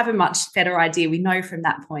then we have a much better idea. We know from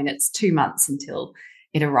that point it's 2 months until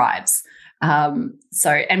it arrives. We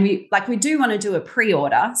do want to do a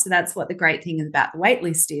pre-order. So that's what the great thing about the wait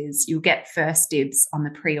list is. You'll get first dibs on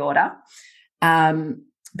the pre-order.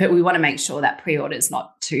 But we want to make sure that pre-order is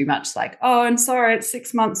not too much like, oh, I'm sorry, it's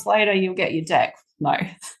 6 months later, you'll get your deck. No,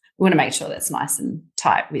 we want to make sure that's nice and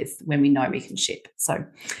tight with when we know we can ship. So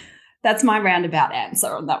that's my roundabout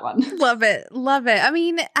answer on that one. Love it. Love it. I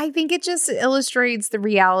mean, I think it just illustrates the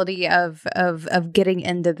reality of getting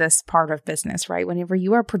into this part of business, right? Whenever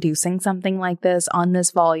you are producing something like this on this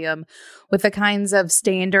volume with the kinds of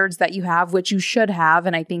standards that you have, which you should have.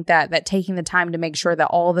 And I think that taking the time to make sure that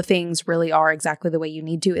all the things really are exactly the way you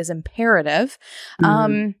need to is imperative.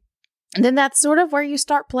 And then that's sort of where you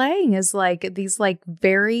start playing is like these like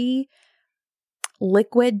very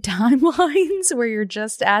liquid timelines where you're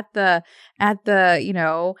just at the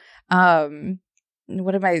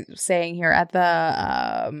what am I saying here? At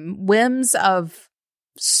the whims of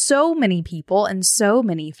so many people and so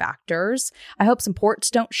many factors. I hope some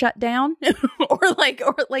ports don't shut down or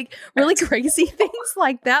really crazy things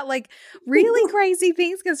like that. Like really crazy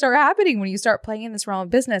things can start happening when you start playing in this realm of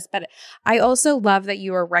business. But I also love that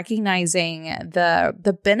you are recognizing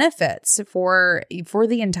the benefits for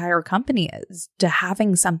the entire company is to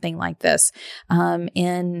having something like this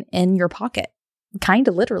in your pocket. Kind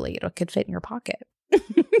of literally, it could fit in your pocket.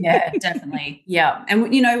 Yeah, definitely. Yeah. And,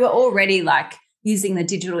 we're already like using the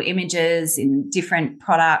digital images in different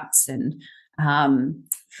products and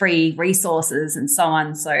free resources and so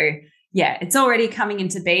on. So, yeah, it's already coming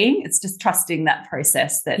into being. It's just trusting that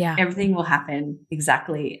process that everything will happen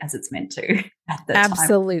exactly as it's meant to at the time.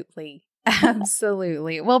 Absolutely.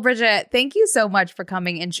 Absolutely. Well, Bridget, thank you so much for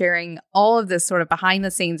coming and sharing all of this sort of behind the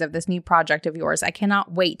scenes of this new project of yours. I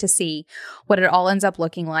cannot wait to see what it all ends up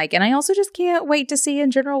looking like. And I also just can't wait to see in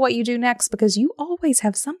general what you do next because you always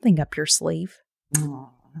have something up your sleeve.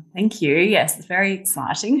 Oh, thank you. Yes, it's very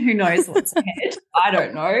exciting. Who knows what's ahead? I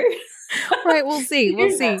don't know. Right. We'll see.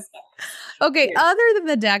 We'll see. Okay. Yeah. Other than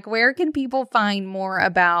the deck, where can people find more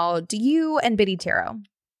about you and Biddy Tarot?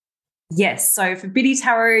 Yes. So for Biddy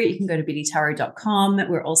Tarot, you can go to biddytarot.com.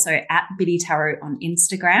 We're also at Biddy Tarot on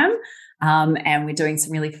Instagram. And we're doing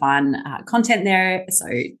some really fun content there. So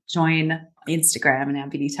join Instagram and our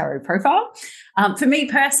Biddy Tarot profile. For me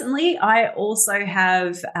personally, I also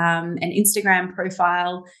have an Instagram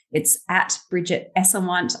profile. It's at Bridget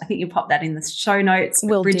Esselmont. I think you'll pop that in the show notes.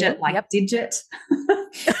 Will Bridget do. like Yep. digit.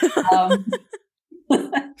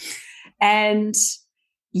 And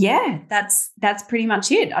yeah, that's pretty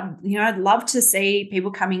much it. I'd love to see people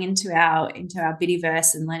coming into our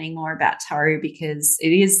Biddyverse and learning more about tarot because it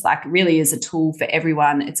is really is a tool for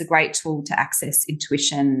everyone. It's a great tool to access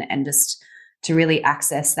intuition and just to really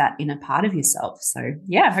access that inner part of yourself. So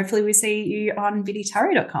yeah, hopefully we see you on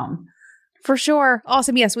biddytarot.com. For sure.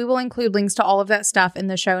 Awesome. Yes, we will include links to all of that stuff in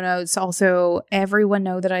the show notes. Also, everyone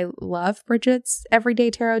know that I love Bridget's Everyday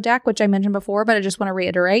Tarot deck, which I mentioned before, but I just want to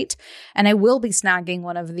reiterate. And I will be snagging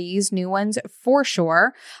one of these new ones for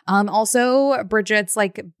sure. Also, Bridget's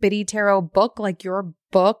Biddy Tarot book, your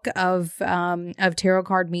book of tarot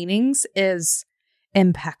card meanings is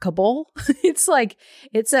impeccable. It's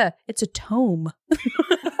a tome.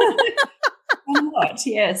 Somewhat,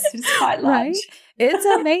 yes. It's quite large. Right? It's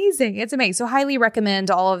amazing. It's amazing. So highly recommend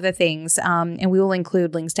all of the things. And we will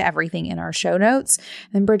include links to everything in our show notes.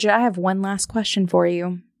 And Bridget, I have one last question for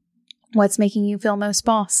you. What's making you feel most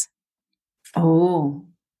boss? Oh,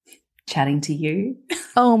 chatting to you.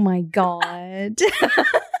 Oh my God.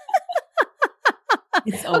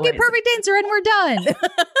 Okay, perfect answer. And we're done.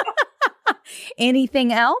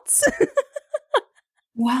 Anything else?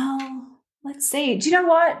 Well, let's see. Do you know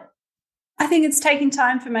what? I think it's taking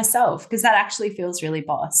time for myself because that actually feels really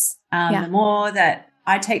boss. The more that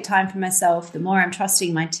I take time for myself, the more I'm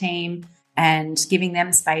trusting my team and giving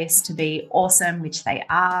them space to be awesome, which they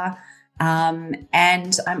are.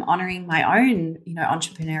 And I'm honoring my own,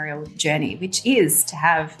 entrepreneurial journey, which is to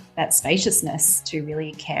have that spaciousness to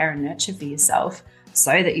really care and nurture for yourself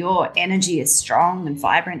so that your energy is strong and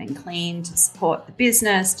vibrant and clean to support the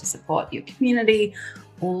business, to support your community,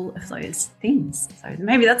 all of those things. So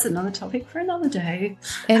maybe that's another topic for another day.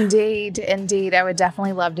 Indeed. I would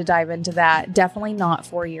definitely love to dive into that. Definitely not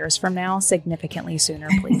 4 years from now, significantly sooner,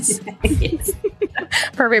 please. Yes.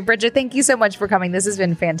 Perfect. Bridget, thank you so much for coming. This has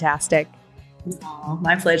been fantastic. Oh,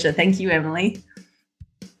 my pleasure. Thank you, Emily.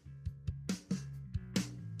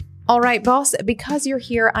 All right, boss, because you're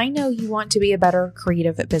here, I know you want to be a better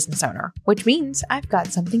creative business owner, which means I've got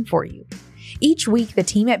something for you. Each week, the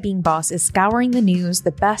team at Being Boss is scouring the news,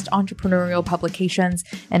 the best entrepreneurial publications,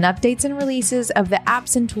 and updates and releases of the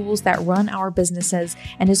apps and tools that run our businesses,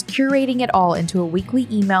 and is curating it all into a weekly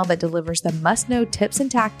email that delivers the must-know tips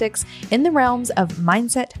and tactics in the realms of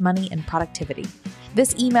mindset, money, and productivity.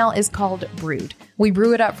 This email is called Brewed. We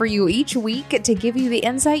brew it up for you each week to give you the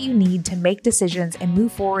insight you need to make decisions and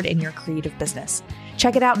move forward in your creative business.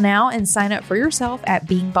 Check it out now and sign up for yourself at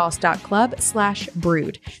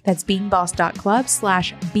beingboss.club/brewed. That's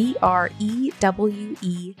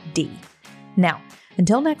beingboss.club/BREWED. Now,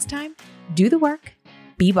 until next time, do the work,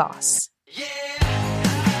 be boss.